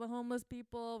 We saw the homeless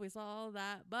people. We saw all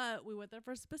that. But we went there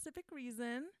for a specific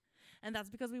reason. And that's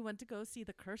because we went to go see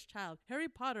The Cursed Child. Harry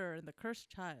Potter and The Cursed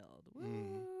Child.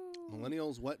 Woo.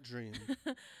 Millennials' wet dream.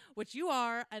 Which you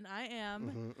are, and I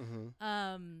am.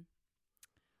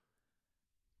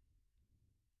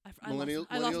 I lost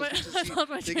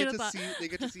my train of thought. They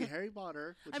get to see Harry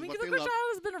Potter. Which I mean, is The what Cursed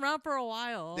Child has been around for a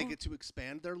while. They get to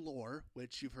expand their lore,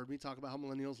 which you've heard me talk about how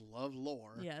millennials love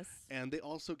lore. Yes. And they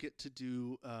also get to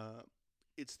do,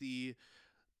 it's the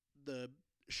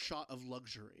shot of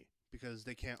luxury because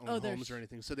they can't own homes or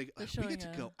anything. So we get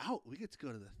to go out. We get to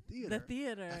go to the theater. The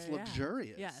theater. That's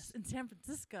luxurious. Yes, in San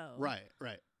Francisco. Right.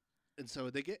 And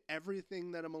so they get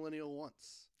everything that a millennial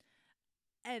wants.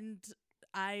 And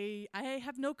I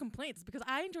have no complaints because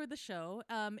I enjoyed the show.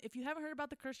 If you haven't heard about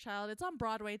The Cursed Child, it's on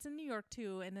Broadway. It's in New York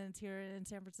too, and then it's here in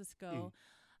San Francisco.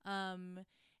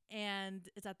 And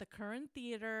it's at the Curran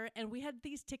Theater. And we had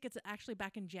these tickets actually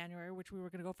back in January, which we were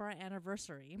going to go for our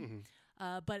anniversary.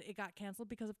 But it got canceled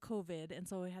because of COVID, and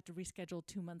so we had to reschedule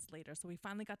 2 months later. So we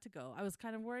finally got to go. I was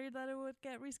kind of worried that it would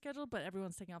get rescheduled, but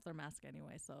everyone's taking off their mask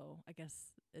anyway, so I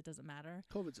guess it doesn't matter.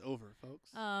 COVID's over,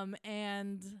 folks.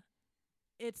 And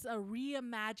it's a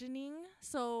reimagining.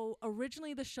 So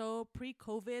originally the show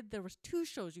pre-COVID, there was 2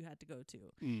 shows you had to go to.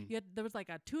 There was like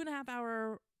a 2.5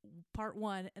 hour part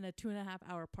 1 and a 2.5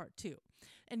 hour part 2,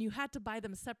 and you had to buy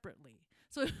them separately.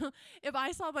 So if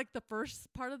I saw like the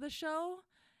first part of the show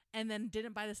and then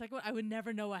didn't buy the second one, I would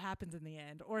never know what happens in the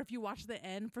end. Or if you watch the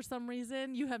end for some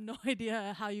reason, you have no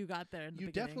idea how you got there in the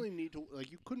beginning. You definitely need to,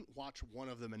 like, you couldn't watch one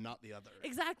of them and not the other.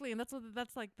 Exactly, and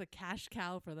that's like the cash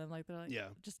cow for them. Like, they're like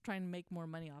just trying to make more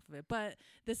money off of it. But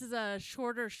this is a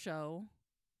shorter show.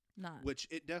 Which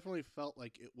it definitely felt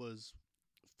like it was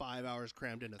 5 hours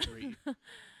crammed into 3.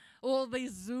 Well, they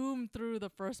zoomed through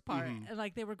the first part, and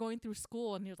like they were going through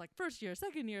school, and he was like, first year,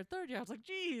 second year, third year. I was like,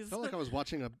 geez. Felt like I was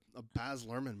watching a Baz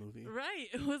Luhrmann movie. Right.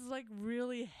 It was like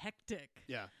really hectic.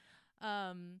 Yeah.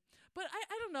 But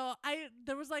I don't know.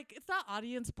 There was like, it's not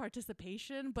audience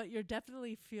participation, but you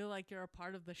definitely feel like you're a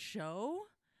part of the show.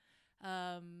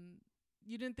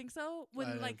 You didn't think so?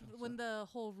 When the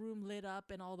whole room lit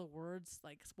up and all the words,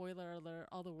 like spoiler alert,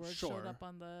 all the words showed up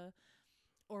on the.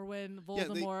 Or when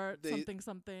Voldemort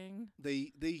something.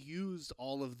 They used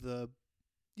all of the,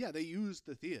 they used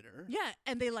the theater. Yeah,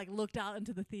 and they like looked out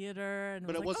into the theater, and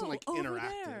but it wasn't like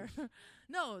interactive.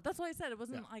 No, that's why I said it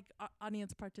wasn't like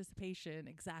audience participation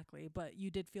exactly, but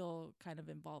you did feel kind of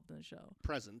involved in the show,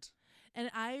 present. And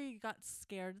I got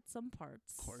scared at some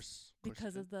parts, of course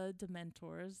because of the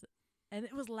Dementors, and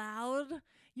it was loud.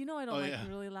 You know, I don't like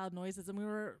really loud noises, and we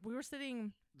were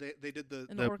sitting. They did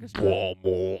the orchestra.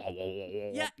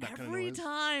 Yeah, every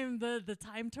time the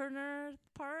time turner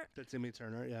part. The Timmy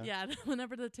Turner, yeah. Yeah,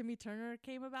 whenever the Timmy Turner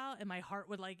came about, and my heart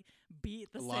would like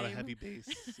beat the same. A lot of heavy bass,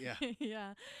 yeah.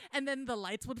 Yeah, and then the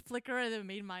lights would flicker, and it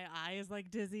made my eyes like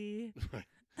dizzy. Right.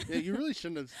 Yeah, you really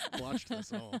shouldn't have watched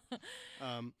this at all.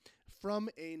 From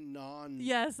a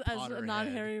as a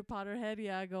non-Harry Potter head,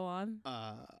 go on.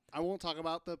 I won't talk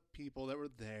about the people that were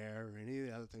there or any of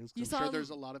the other things. I'm sure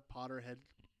there's a lot of Potterhead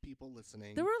people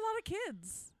listening. There were a lot of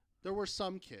kids. There were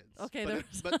some kids. Okay,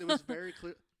 but it was very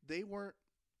clear. They weren't.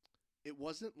 It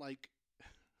wasn't like.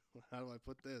 How do I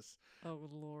put this? Oh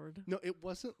Lord. No, it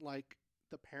wasn't like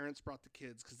the parents brought the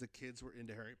kids because the kids were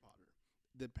into Harry Potter.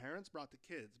 The parents brought the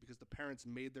kids because the parents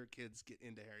made their kids get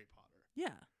into Harry Potter. Yeah.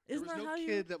 There was no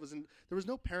kid that was in. There was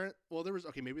no parent. Well, there was.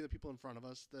 Okay, maybe the people in front of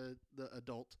us, the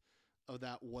adult of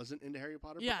that wasn't into Harry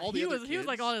Potter. Yeah, but all the other kids, he was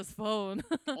like on his phone.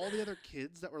 All the other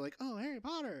kids that were like, "Oh, Harry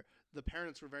Potter." The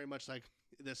parents were very much like,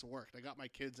 "This worked. I got my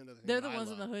kids into the thing." They're the ones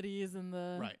in the hoodies and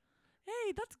the right.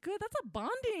 Hey, that's good. That's a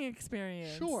bonding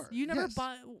experience. Sure. You never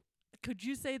Could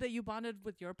you say that you bonded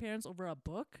with your parents over a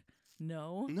book?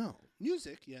 No. No.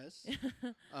 Music, yes.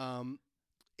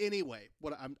 Anyway,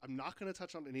 what I'm not going to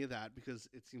touch on any of that because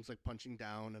it seems like punching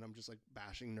down and I'm just like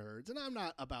bashing nerds, and I'm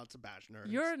not about to bash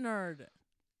nerds. You're a nerd.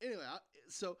 Anyway,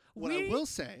 so what I will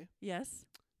say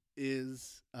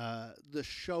is the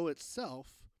show itself,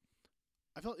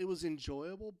 I felt it was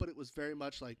enjoyable, but it was very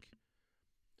much like,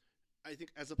 I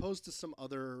think as opposed to some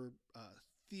other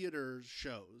theater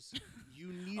shows,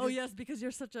 you need. Oh yes, because you're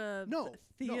such a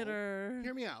theater. No,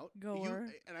 hear me out.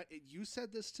 Goer. You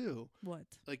said this too. What?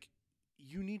 Like,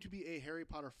 you need to be a Harry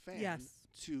Potter fan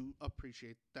to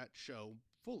appreciate that show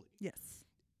fully. Yes.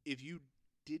 If you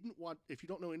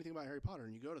don't know anything about Harry Potter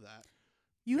and you go to that,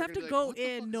 you have to go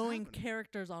in knowing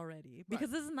characters already, because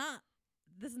this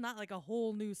is not like a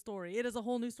whole new story. It is a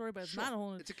whole new story, but it's not a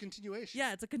whole. It's a continuation.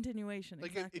 Yeah, it's a continuation.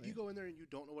 Like exactly. if you go in there and you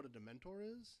don't know what a Dementor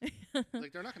is,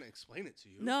 like they're not going to explain it to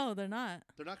you. No, they're not.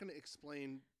 They're not going to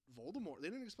explain Voldemort. They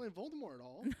didn't explain Voldemort at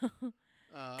all. No.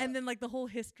 And then like the whole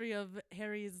history of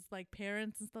Harry's like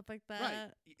parents and stuff like that.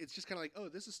 Right. It's just kind of like, oh,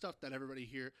 this is stuff that everybody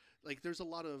here. Like there's a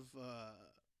lot of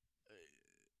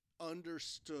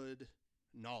understood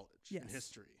knowledge in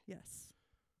history. Yes.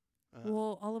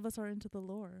 Well, all of us are into the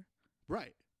lore.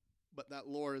 Right. But that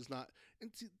lore is not.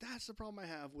 And see, that's the problem I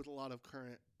have with a lot of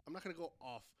current. I'm not going to go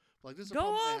off. But like this is a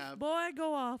problem I have. Boy,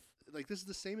 go off. Like this is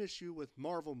the same issue with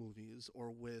Marvel movies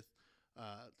or with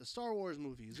the Star Wars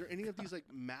movies or any of these like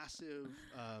massive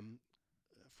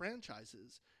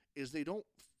franchises, is they don't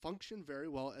function very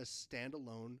well as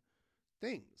standalone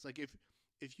things. Like if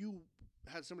you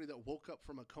had somebody that woke up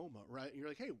from a coma, right, and you're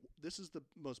like, hey, this is the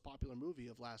most popular movie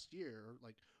of last year, or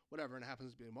like whatever, and it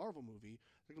happens to be a Marvel movie,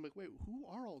 they're gonna be like, wait, who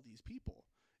are all these people?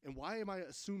 And why am I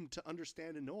assumed to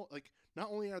understand and know? Like, not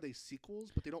only are they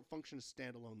sequels, but they don't function as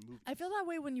standalone movies. I feel that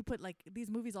way when you put like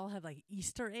these movies all have like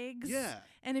Easter eggs. Yeah.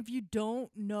 And if you don't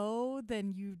know,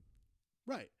 then you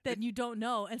you don't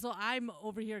know. And so I'm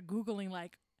over here Googling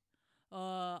like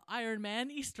Iron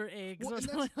Man Easter eggs or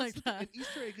something like that. An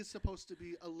Easter egg is supposed to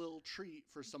be a little treat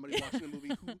for somebody watching the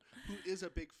movie who is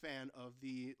a big fan of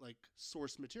the like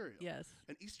source material. Yes.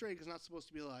 An Easter egg is not supposed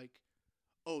to be like,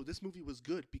 oh, this movie was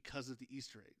good because of the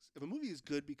Easter eggs. If a movie is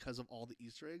good because of all the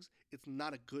Easter eggs, it's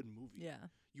not a good movie. Yeah.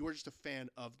 You are just a fan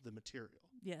of the material.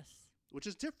 Yes. Which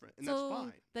is different, and so that's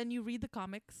fine. Then you read the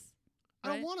comics.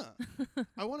 Right? I don't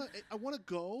wanna. I wanna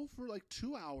go for like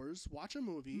 2 hours, watch a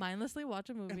movie, mindlessly watch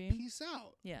a movie, and peace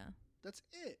out. Yeah. That's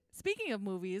it. Speaking of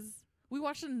movies, we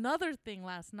watched another thing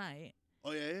last night.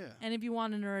 Oh yeah. And if you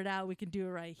want to nerd out, we can do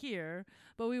it right here.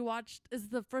 But we watched. This is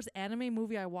the first anime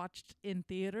movie I watched in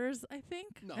theaters, I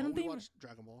think. No, I don't we watched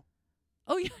Dragon Ball.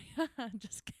 Oh yeah.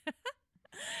 Just kidding.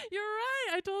 You're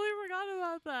right. I totally forgot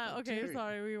about that. Okay,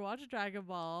 sorry. We watched Dragon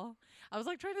Ball. I was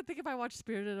like trying to think if I watched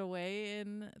Spirited Away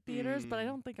in theaters, but I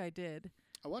don't think I did.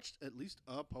 I watched at least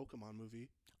a Pokemon movie.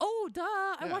 Oh, duh.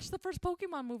 I watched the first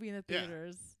Pokemon movie in the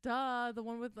theaters. Duh, the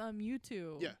one with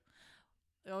Mewtwo. Yeah.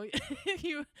 Oh,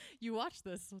 you watched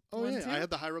this? Oh yeah, too? I had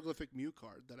the hieroglyphic Mew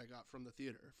card that I got from the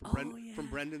theater from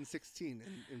Brendan 16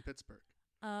 in Pittsburgh.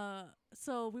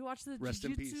 So we watched the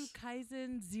Jujutsu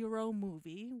Kaisen Zero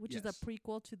movie, which is a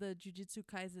prequel to the Jujutsu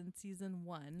Kaisen season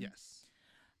 1. Yes.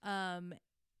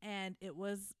 And it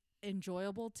was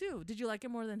enjoyable too. Did you like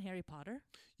it more than Harry Potter?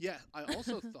 Yeah, I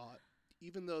also thought,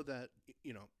 even though that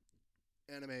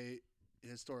anime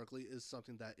historically is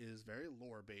something that is very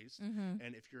lore based,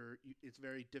 and if it's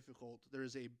very difficult. There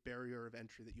is a barrier of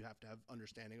entry that you have to have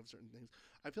understanding of certain things.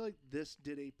 I feel like this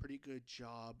did a pretty good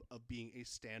job of being a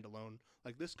standalone.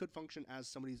 Like this could function as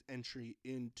somebody's entry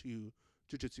into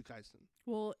Jujutsu Kaisen.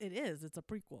 Well, it is. It's a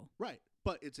prequel, right?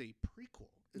 But it's a prequel.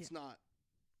 It's not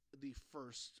the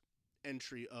first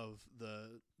entry of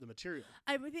the material.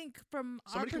 I would think from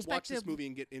somebody our perspective, could watch this movie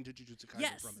and get into Jujutsu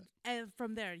Kaisen from it. And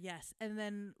from there, yes. And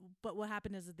then, but what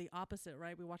happened is the opposite,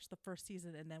 right? We watched the first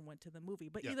season and then went to the movie.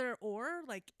 But either or,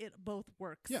 like it both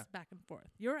works back and forth.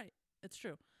 You're right. It's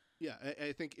true. Yeah,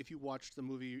 I think if you watched the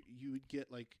movie, you would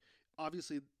get like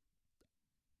obviously.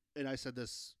 And I said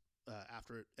this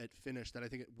after it finished that I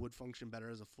think it would function better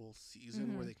as a full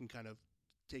season where they can kind of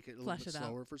take it a little bit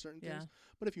slower for certain things.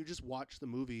 But if you just watch the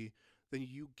movie, then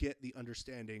you get the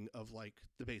understanding of like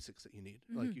the basics that you need.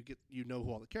 Like you know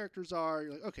who all the characters are.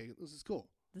 You're like, okay, this is cool.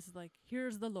 This is like,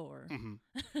 here's the lore.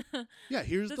 Yeah,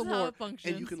 here's the lore. How it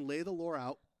functions. And you can lay the lore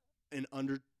out in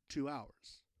under 2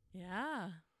 hours. Yeah.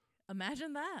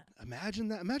 Imagine that.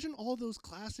 Imagine all those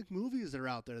classic movies that are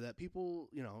out there that people,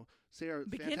 say are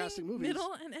fantastic movies.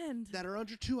 Middle, and end. That are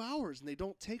under 2 hours and they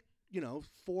don't take 4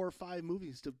 or 5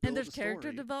 movies to build and there's a story.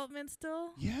 Character development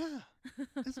still? Yeah.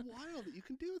 It's wild that you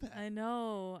can do that. I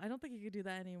know. I don't think you could do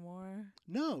that anymore.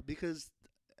 No, because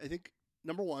I think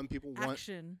number one, people want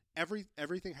action.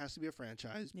 everything has to be a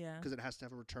franchise Yeah. because it has to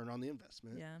have a return on the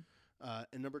investment. Yeah.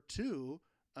 And number two,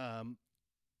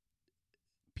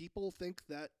 people think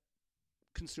that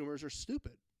consumers are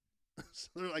stupid. So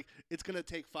they're like, it's going to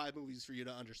take 5 movies for you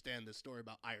to understand this story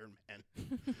about Iron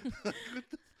Man.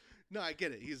 No, I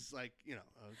get it. He's like,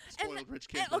 a spoiled rich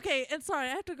kid. And sorry,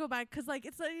 I have to go back because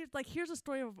it's like here's a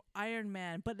story of Iron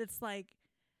Man, but it's like,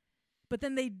 but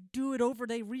then they do it over.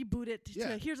 They reboot it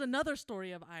to here's another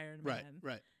story of Iron Man.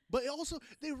 Right. But also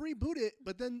they reboot it,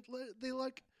 but then they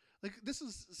like this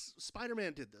is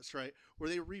Spider-Man did this, right? Where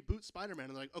they reboot Spider-Man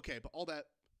and they're like, okay, but all that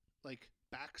like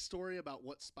backstory about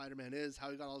what Spider-Man is, how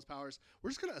he got all his powers, we're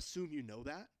just gonna assume you know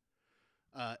that.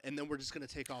 And then we're just going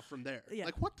to take off from there. Yeah.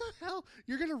 Like, what the hell?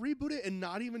 You're going to reboot it and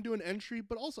not even do an entry?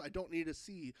 But also, I don't need to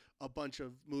see a bunch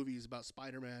of movies about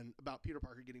Spider-Man, about Peter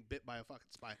Parker getting bit by a fucking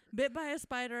spider. Bit by a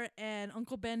spider and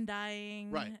Uncle Ben dying.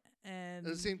 Right. And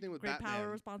the same thing with great Batman. Power,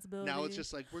 responsibility. Now it's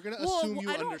just like, we're going to assume you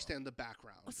understand the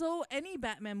background. So any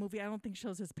Batman movie, I don't think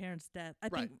shows his parents' death. I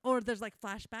Right. think, or there's like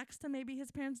flashbacks to maybe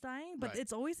his parents dying, but Right.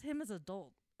 it's always him as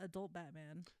adult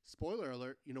Batman. Spoiler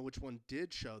alert, you know which one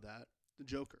did show that? The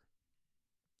Joker.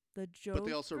 The Joker? But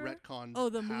they also retconned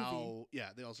the how, movie.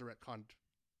 Yeah, they also retconned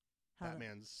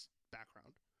Batman's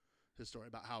background, his story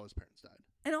about how his parents died.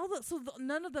 And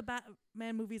none of the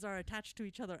Batman movies are attached to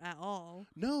each other at all.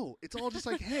 No, it's all just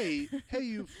like, hey,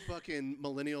 you fucking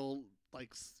millennial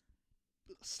like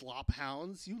slop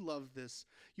hounds, you love this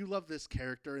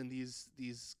character in these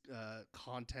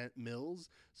content mills.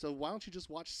 So why don't you just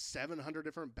watch 700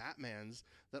 different Batmans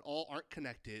that all aren't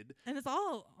connected? And it's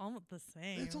all almost the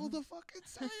same. It's all the fucking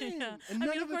same. Yeah. And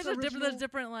of course, there's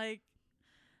different like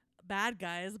bad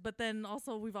guys, but then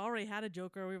also we've already had a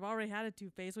Joker, we've already had a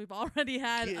Two-Face, we've already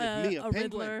had a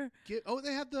Riddler.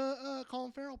 They had the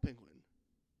Colin Farrell Penguin.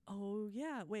 Oh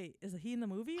yeah, wait, is he in the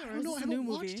movie or I don't know. is I this a new haven't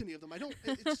movie? watched any of them. I don't.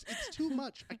 It's too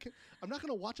much. I'm not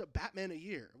gonna watch a Batman a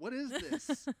year. What is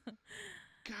this?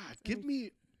 God, give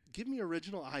me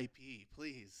original IP,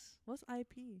 please. What's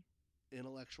IP?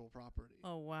 Intellectual property.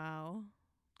 Oh wow.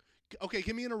 Okay,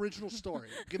 give me an original story.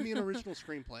 Give me an original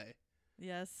screenplay.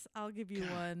 Yes, I'll give you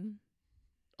one.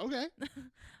 Okay.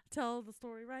 Tell the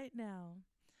story right now.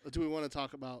 Do we want to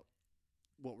talk about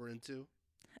what we're into?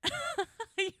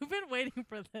 You've been waiting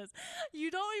for this.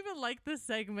 You don't even like this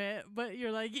segment, but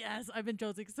you're like, yes, I've been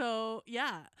joking. So,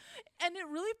 yeah. And it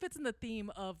really fits in the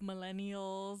theme of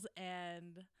millennials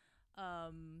and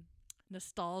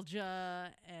nostalgia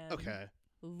and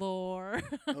lore.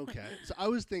 Okay. So I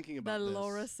was thinking about the this.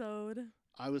 You-Love-a-sode.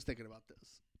 I was thinking about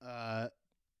this.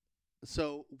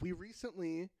 So we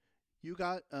recently, you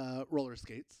got roller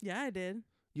skates. Yeah, I did.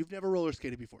 You've never roller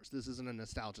skated before, so this isn't a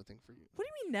nostalgia thing for you. What do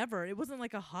you mean never? It wasn't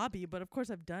like a hobby, but of course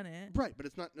I've done it. Right, but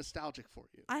it's not nostalgic for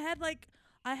you. I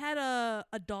had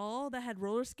a doll that had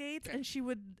roller skates, and she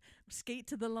would skate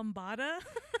to the lambada.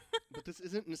 But this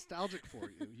isn't nostalgic for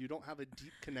you. You don't have a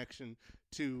deep connection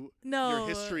to your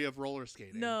history of roller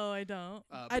skating. No, I don't.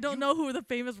 I don't know who the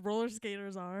famous roller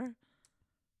skaters are.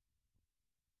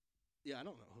 Yeah, I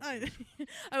don't know.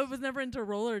 I was never into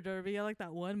roller derby. I like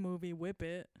that one movie, Whip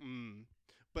It.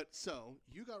 But so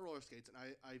you got roller skates,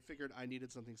 and I figured I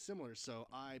needed something similar, so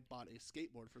I bought a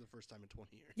skateboard for the first time in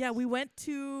 20 years. Yeah, we went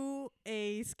to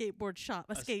a skateboard shop,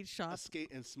 a skate shop. A skate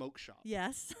and smoke shop.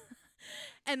 Yes.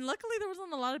 And luckily there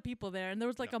wasn't a lot of people there, and there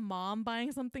was like a mom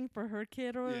buying something for her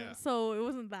kid, so it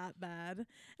wasn't that bad. And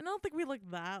I don't think we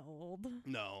looked that old.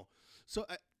 No. So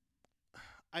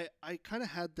I kind of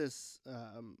had this...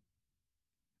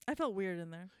 I felt weird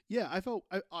in there. Yeah,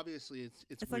 obviously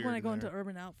it's like when I go into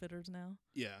Urban Outfitters now.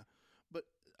 Yeah, but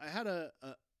I had a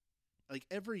like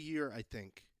every year, I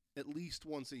think at least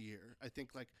once a year, I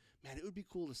think like, man, it would be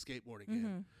cool to skateboard again.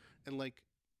 Mm-hmm. And like,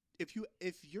 if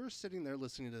you're sitting there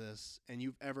listening to this and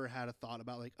you've ever had a thought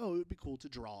about like, oh, it would be cool to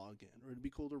draw again, or it'd be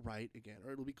cool to write again,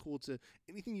 or it'll be cool to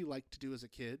anything you like to do as a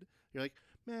kid, you're like,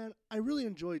 man, I really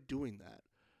enjoyed doing that.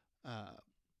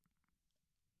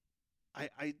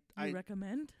 I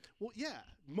recommend? Well, yeah,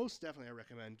 most definitely I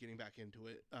recommend getting back into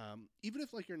it. Even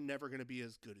if like you're never going to be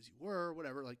as good as you were or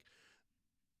whatever, like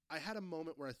I had a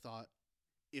moment where I thought,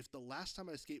 if the last time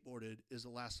I skateboarded is the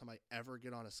last time I ever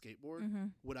get on a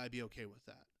skateboard, would I be okay with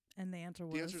that? And the answer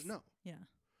is no. Yeah.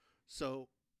 So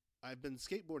I've been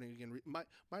skateboarding again.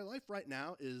 My life right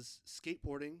now is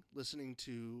skateboarding, listening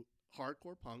to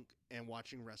hardcore punk, and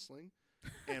watching wrestling.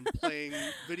 And playing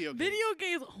video games. Video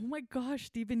games. Oh my gosh,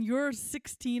 Stephen, you're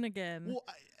 16 again.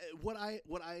 Well,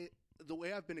 the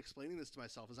way I've been explaining this to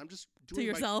myself is I'm just doing to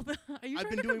yourself. Are you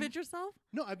trying to convince yourself?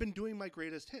 No, I've been doing my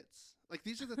greatest hits. Like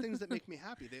these are the things that make me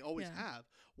happy. They always have.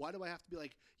 Why do I have to be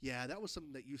like, yeah, that was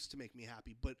something that used to make me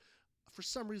happy, but for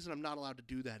some reason I'm not allowed to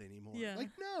do that anymore. Yeah. Like,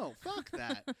 no, fuck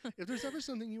that. If there's ever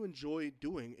something you enjoy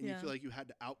doing and you feel like you had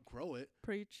to outgrow it,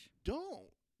 preach. Don't.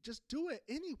 Just do it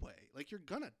anyway. Like, you're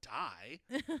gonna die.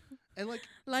 And like,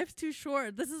 life's too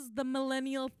short. This is the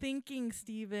millennial thinking,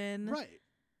 Steven.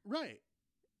 Right.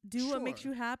 Do what makes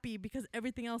you happy because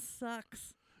everything else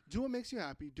sucks. Do what makes you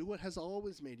happy. Do what has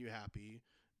always made you happy.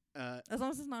 As long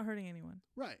as it's not hurting anyone.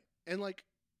 Right. And like,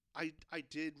 I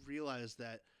did realize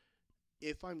that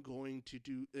if I'm going to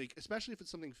do, like, especially if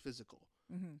it's something physical,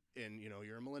 and you know,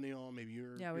 you're a millennial, maybe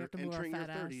you're entering your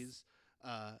 30s,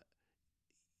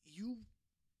 you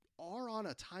are on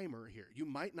a timer here. You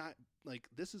might not, like,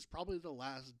 this is probably the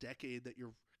last decade that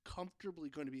you're comfortably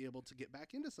going to be able to get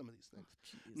back into some of these things.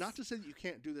 Not to say that you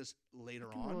can't do this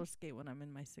later on. roller skate when I'm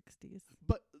in my 60s.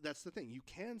 But that's the thing. You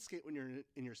can skate when you're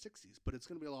in your 60s, but it's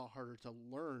going to be a lot harder to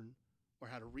learn or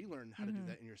how to relearn how to do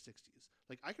that in your 60s.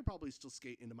 Like, I could probably still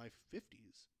skate into my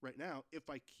 50s right now if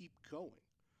I keep going.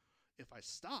 If I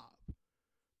stop,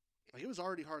 like, it was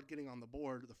already hard getting on the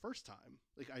board the first time.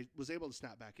 Like, I was able to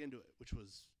snap back into it, which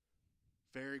was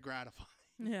very gratifying.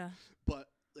 Yeah. But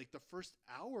like the first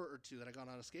hour or two that I got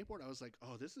on a skateboard, I was like,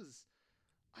 oh,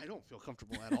 I don't feel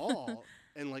comfortable at all.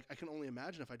 And like, I can only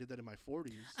imagine if I did that in my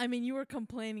 40s. I mean, you were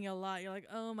complaining a lot. You're like,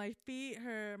 oh, my feet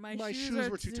hurt. My shoes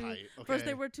were too tight. Okay. First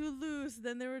they were too loose.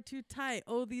 Then they were too tight.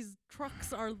 Oh, these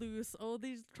trucks are loose. Oh,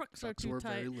 these trucks are too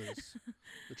tight. Very loose.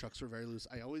 The trucks were very loose.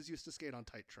 I always used to skate on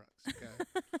tight trucks.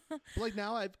 Okay. But like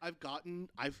now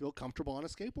I feel comfortable on a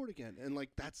skateboard again. And like,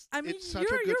 it's such a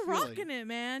good you're feeling. rocking it,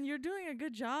 man. You're doing a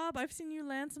good job. I've seen you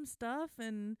land some stuff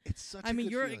and it's such a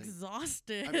good you're feeling.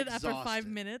 exhausted after 5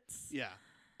 minutes. Yeah.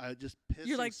 I just piss.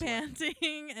 You're like sweating.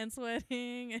 panting and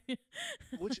sweating.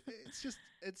 Which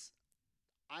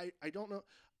I don't know.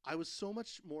 I was so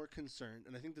much more concerned,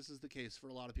 and I think this is the case for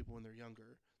a lot of people when they're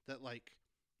younger, that like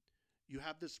you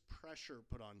have this pressure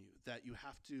put on you that you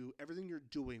have to, everything you're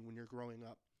doing when you're growing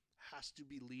up has to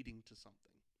be leading to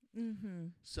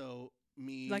something. So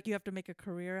like you have to make a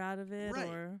career out of it,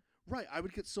 Right. I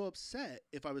would get so upset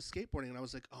if I was skateboarding and I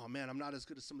was like, oh man, I'm not as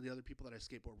good as some of the other people that I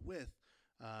skateboard with.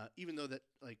 Even though that,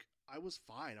 like, I was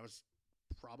fine. I was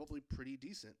probably pretty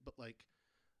decent, but like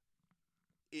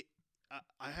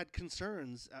I had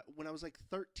concerns when I was like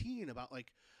 13 about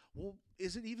like, well,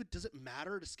 does it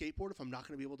matter to skateboard if I'm not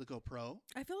going to be able to go pro?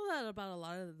 I feel that about a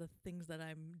lot of the things that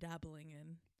I'm dabbling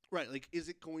in. Right. Like, is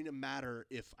it going to matter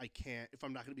if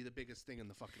I'm not going to be the biggest thing in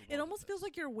the fucking world? It almost feels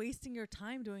like you're wasting your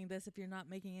time doing this if you're not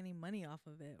making any money off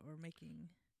of it or making.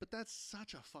 But that's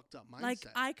such a fucked up mindset. Like,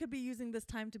 I could be using this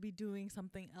time to be doing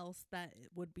something else that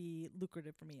would be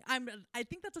lucrative for me. I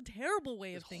think that's a terrible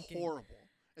way of thinking. Horrible.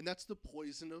 And that's the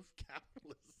poison of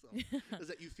capitalism, is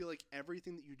that you feel like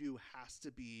everything that you do has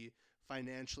to be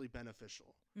financially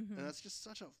beneficial. And that's just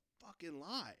such a fucking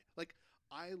lie. Like,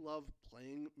 I love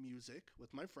playing music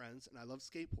with my friends, and I love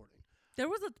skateboarding. There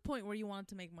was a point where you wanted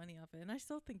to make money off it, and I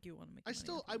still think you want to make money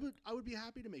off it. I would be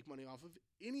happy to make money off of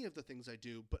any of the things I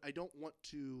do, but I don't want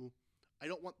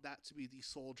that to be the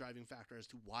sole driving factor as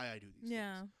to why I do these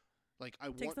things. Like, I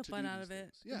takes want the to fun do out these of it.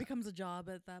 things. Yeah. It becomes a job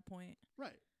at that point.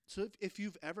 Right. So if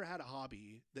you've ever had a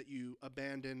hobby that you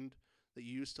abandoned, that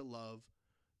you used to love,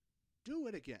 do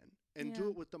it again. And do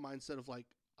it with the mindset of like,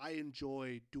 I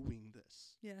enjoy doing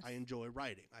this. Yes. I enjoy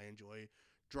writing. I enjoy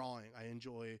drawing. I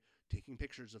enjoy taking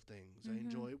pictures of things. I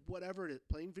enjoy whatever it is.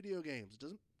 Playing video games.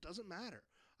 Doesn't matter.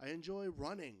 I enjoy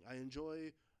running. I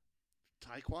enjoy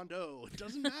taekwondo. It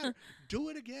doesn't matter. Do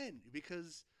it again,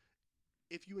 because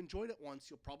if you enjoyed it once,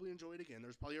 you'll probably enjoy it again.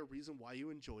 There's probably a reason why you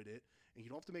enjoyed it, and you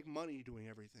don't have to make money doing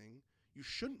everything. You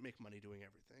shouldn't make money doing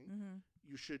everything.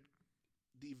 You should.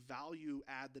 The value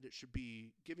add that it should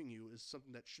be giving you is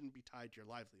something that shouldn't be tied to your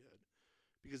livelihood,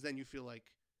 because then you feel like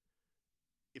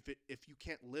if you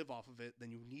can't live off of it, then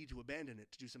you need to abandon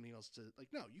it to do something else. To like,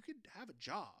 no, you could have a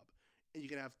job and you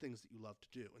can have things that you love to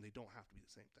do, and they don't have to be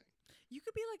the same thing. You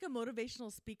could be like a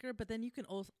motivational speaker, but then you can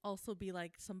also be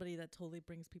like somebody that totally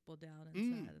brings people down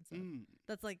and sad and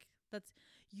stuff.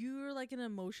 You're like an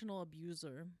emotional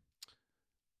abuser.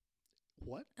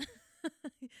 What?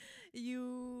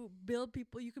 You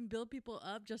can build people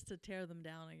up just to tear them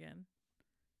down again.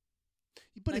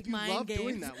 But like if you love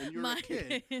doing that when you're a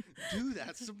kid, do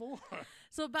that some more.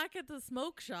 So back at the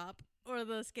smoke shop or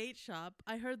the skate shop,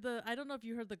 I don't know if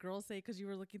you heard the girls say, because you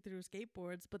were looking through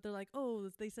skateboards, but they're like, oh,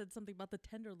 they said something about the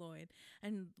tenderloin.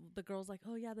 And the girl's like,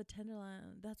 oh yeah, the tenderloin,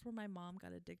 that's where my mom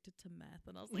got addicted to meth.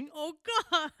 And I was like, oh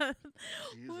God,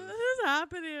 what is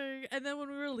happening? And then when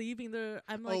we were leaving there,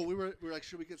 I'm like, we were like,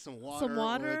 should we get some water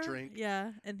or a drink?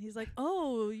 Yeah. And he's like,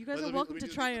 oh, you guys are welcome to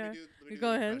try it.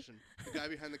 Go ahead. The guy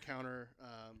behind the counter,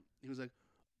 he was like,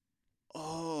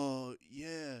 oh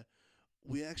yeah,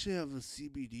 we actually have a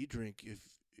CBD drink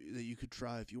that you could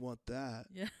try if you want that.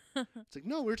 Yeah. It's like,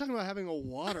 no, we were talking about having a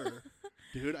water,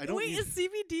 dude. I don't Wait, need. is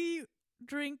CBD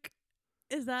drink,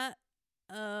 is that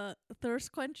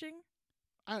thirst quenching?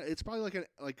 It's probably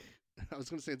like I was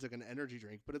gonna say it's like an energy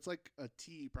drink, but it's like a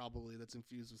tea probably that's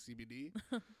infused with CBD,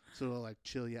 so it'll like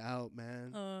chill you out,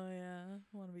 man. Oh yeah,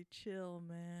 I want to be chill,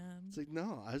 man. It's like,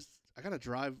 no, I gotta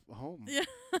drive home. Yeah.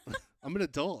 I'm an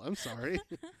adult. I'm sorry.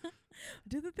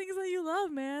 Do the things that you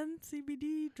love, man.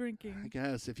 CBD I drinking.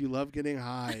 guess if you love getting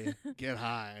high, get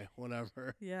high,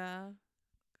 whatever. Yeah.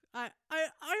 I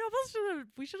almost should have.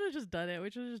 We should have just done it.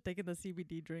 We should have just taken the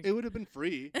CBD drink. It would have been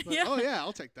free. Like, Yeah. oh yeah,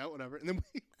 I'll take that, whatever. And then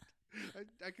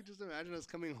I could just imagine us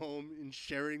coming home and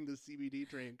sharing the CBD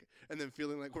drink, and then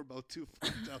feeling like we're both too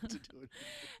fucked up to do it.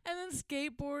 And then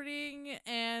skateboarding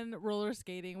and roller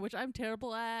skating, which I'm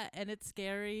terrible at, and it's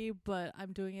scary, but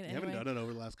I'm doing it You anyway. haven't done it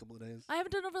over the last couple of days. I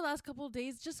haven't done it over the last couple of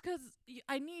days just because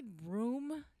I need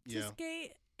room to Yeah.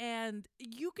 skate, and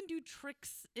you can do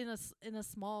tricks in a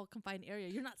small confined area.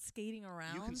 You're not skating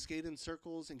around. You can skate in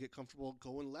circles and get comfortable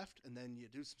going left, and then you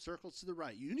do some circles to the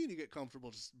right. You need to get comfortable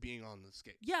just being on the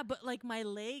skate. Yeah, but like my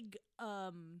leg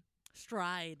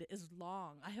stride is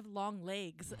long. I have long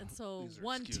legs, and so These are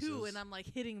 1, 2, excuses. and I'm like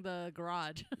hitting the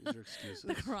garage, These are excuses.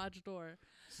 the garage door.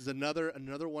 This is another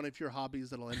one of your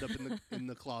hobbies that'll end up in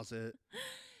the closet.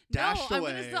 Dashed no,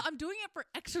 away. I'm doing it for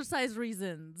exercise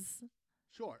reasons.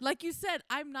 Sure. Like you said,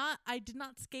 I did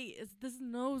not skate. This is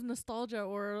no nostalgia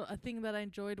or a thing that I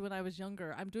enjoyed when I was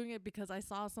younger. I'm doing it because I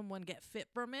saw someone get fit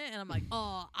from it, and I'm like,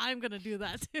 oh, I'm going to do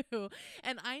that too.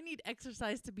 And I need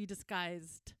exercise to be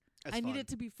disguised. That's I need fun. it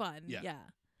to be fun. Yeah.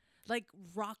 Like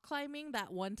rock climbing,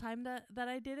 that one time that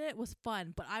I did it was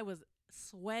fun, but I was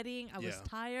sweating. I was Yeah.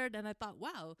 tired, and I thought,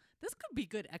 wow, this could be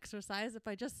good exercise if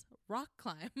I just rock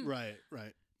climb. Right.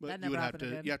 But That you never would have happened to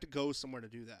again. you have to go somewhere to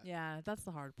do that. Yeah, that's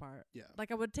the hard part. Yeah. Like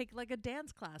I would take like a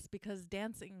dance class because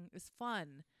dancing is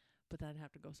fun, but then I'd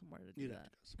have to go somewhere to do You'd have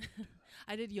that. to go somewhere to do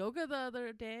I did yoga the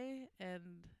other day, and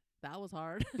that was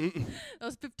hard. that. That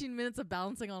was 15 minutes of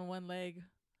balancing on one leg.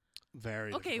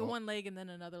 Very Okay, difficult. one leg and then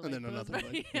another leg. And then but it was another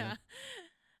very- leg, Yeah.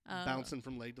 Bouncing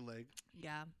from leg to leg.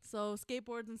 Yeah. So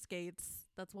skateboards and skates.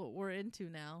 That's what we're into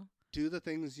now. Do the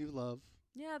things you love.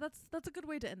 Yeah, that's a good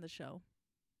way to end the show.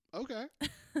 Okay.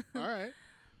 All right.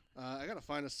 I gotta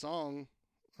find a song.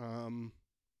 Can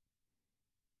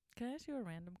I ask you a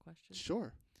random question?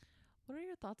 Sure. What are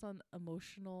your thoughts on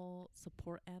emotional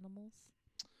support animals?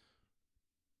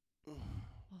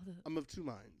 I'm of two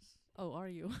minds. Oh, are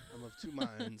you? I'm of two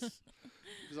minds.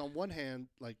 Because on one hand,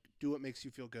 like, do what makes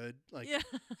you feel good. Like, Yeah.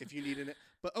 if you need it.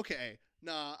 But okay,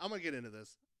 nah, I'm gonna get into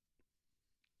this.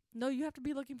 No, you have to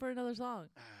be looking for another song.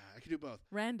 I can do both.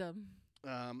 Random.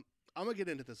 I'm gonna get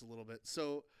into this a little bit.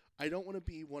 So I don't want to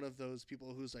be one of those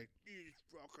people who's like, "You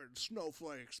fucking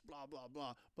snowflakes, blah blah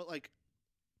blah." But like,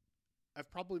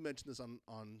 I've probably mentioned this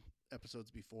on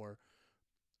episodes before.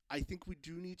 I think we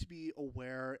do need to be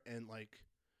aware and like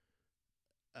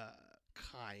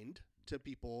kind to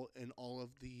people in all of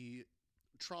the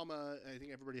trauma. I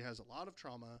think everybody has a lot of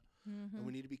trauma, and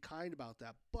we need to be kind about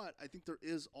that. But I think there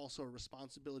is also a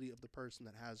responsibility of the person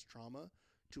that has trauma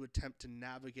to attempt to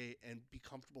navigate and be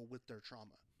comfortable with their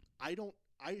trauma.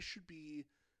 I should be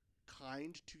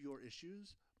kind to your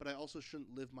issues, but I also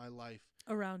shouldn't live my life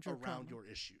around trauma. your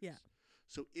issues. Yeah.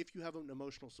 So if you have an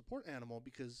emotional support animal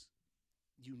because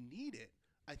you need it,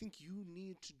 I think you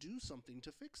need to do something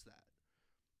to fix that.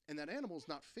 And that animal's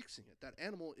not fixing it. That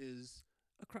animal is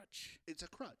A crutch. it's a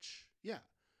crutch. Yeah.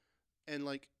 And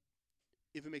like,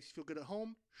 if it makes you feel good at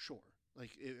home, sure.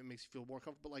 Like, if it makes you feel more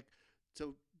comfortable, like,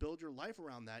 to build your life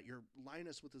around that, you're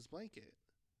Linus with his blanket.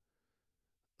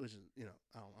 Which is,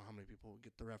 I don't know how many people would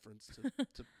get the reference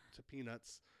to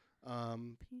Peanuts.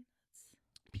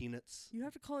 Peanuts. You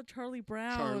have to call it Charlie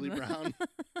Brown. Charlie Brown.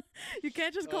 You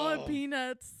can't just call it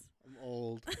Peanuts. I'm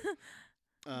old.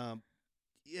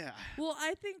 Yeah. Well,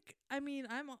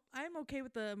 I'm okay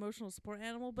with the emotional support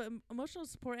animal, but emotional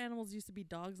support animals used to be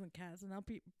dogs and cats, and now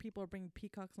people are bringing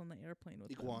peacocks on the airplane with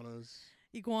them.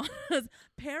 Iguanas,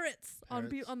 parrots.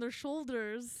 on their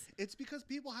shoulders. It's because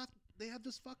people they have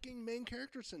this fucking main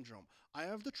character syndrome. I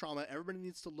have the trauma. Everybody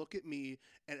needs to look at me,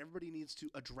 and everybody needs to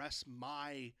address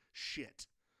my shit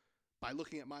by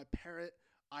looking at my parrot.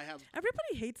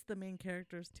 Everybody hates the main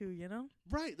characters too, you know?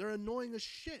 Right, they're annoying as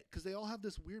shit because they all have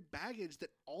this weird baggage that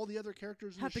all the other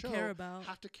characters in Have the to show care about.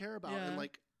 have to care about, Yeah. and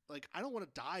like I don't want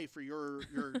to die for your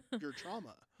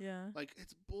trauma. Yeah. Like,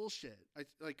 it's bullshit.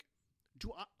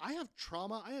 I have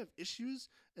trauma, I have issues,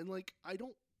 and like I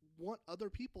don't want other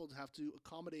people to have to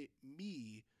accommodate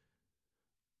me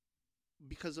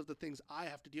because of the things I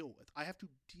have to deal with. I have to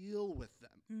deal with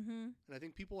them. Mm-hmm. And I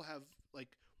think people have, like,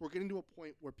 we're getting to a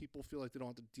point where people feel like they don't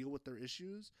have to deal with their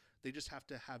issues. They just have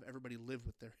to have everybody live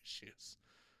with their issues,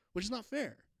 which is not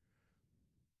fair.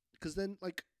 Because then,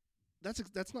 like,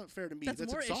 that's not fair to me. That's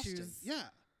more exhausting. issues. Yeah.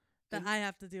 That I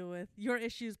have to deal with. Your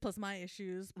issues plus my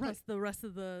issues plus the rest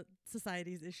of the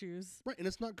society's issues. Right, and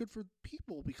it's not good for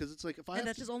people because it's like and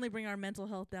that just only bring our mental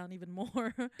health down even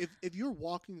more. if you're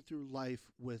walking through life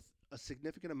with a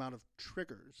significant amount of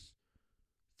triggers,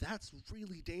 that's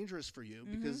really dangerous for you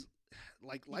because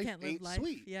like life ain't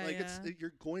sweet. Yeah, like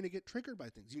you're going to get triggered by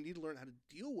things. You need to learn how to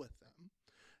deal with them.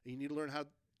 And you need to learn how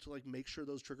to like make sure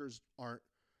those triggers aren't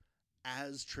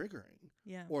as triggering.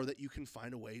 Yeah. Or that you can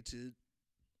find a way to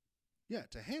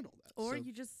handle that. Or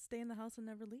you just stay in the house and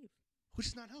never leave. Which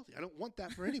is not healthy. I don't want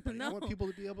that for anybody. No. I want people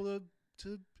to be able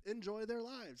to enjoy their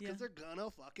lives because they're gonna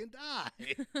fucking die.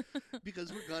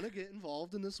 Because we're gonna get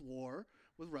involved in this war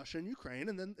with Russia and Ukraine,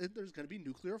 and then there's gonna be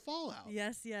nuclear fallout.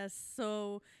 Yes.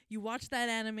 So you watch that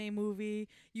anime movie,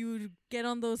 you get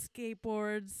on those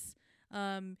skateboards,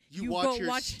 you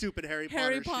watch stupid Harry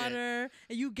Potter shit.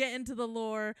 And you get into the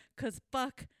lore, cause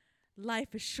fuck,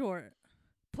 life is short.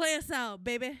 Play us out,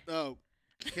 baby.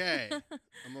 Okay.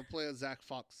 I'm going to play a Zach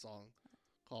Fox song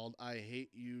called I Hate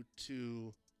You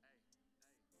Too.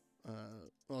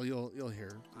 Well, you'll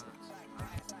hear.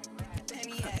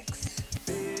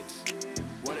 Bitch,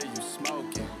 what are you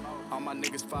smoking? All my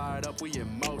niggas fired up, we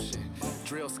in motion.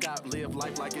 Drill Scott, live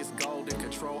life like it's golden.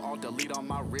 Control, alt, delete on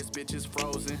my wrist, bitch is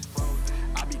frozen.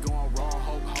 I be going raw,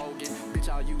 Hulk Hogan. Bitch,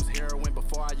 I'll use heroin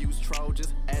before I use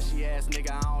Trojans. Ashy ass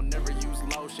nigga, I don't never use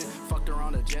lotion. Fucked her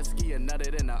on a jet ski and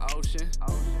nutted in the ocean.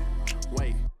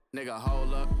 Wait, nigga,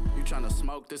 hold up. You tryna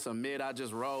smoke this amid I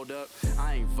just rolled up.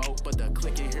 I ain't vote, but the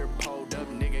click in here pulled up.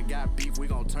 Nigga got beef, we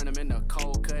gon' turn him into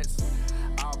cold cuts.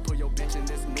 I'll put your bitch in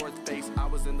this North Face. I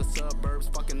was in the suburbs,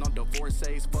 fucking on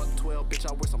divorcees. Fuck 12, bitch,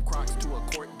 I wear some Crocs to a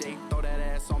court date. Throw that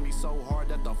ass on me so hard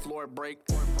that the floor break.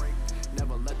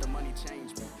 Never let the money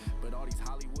change me.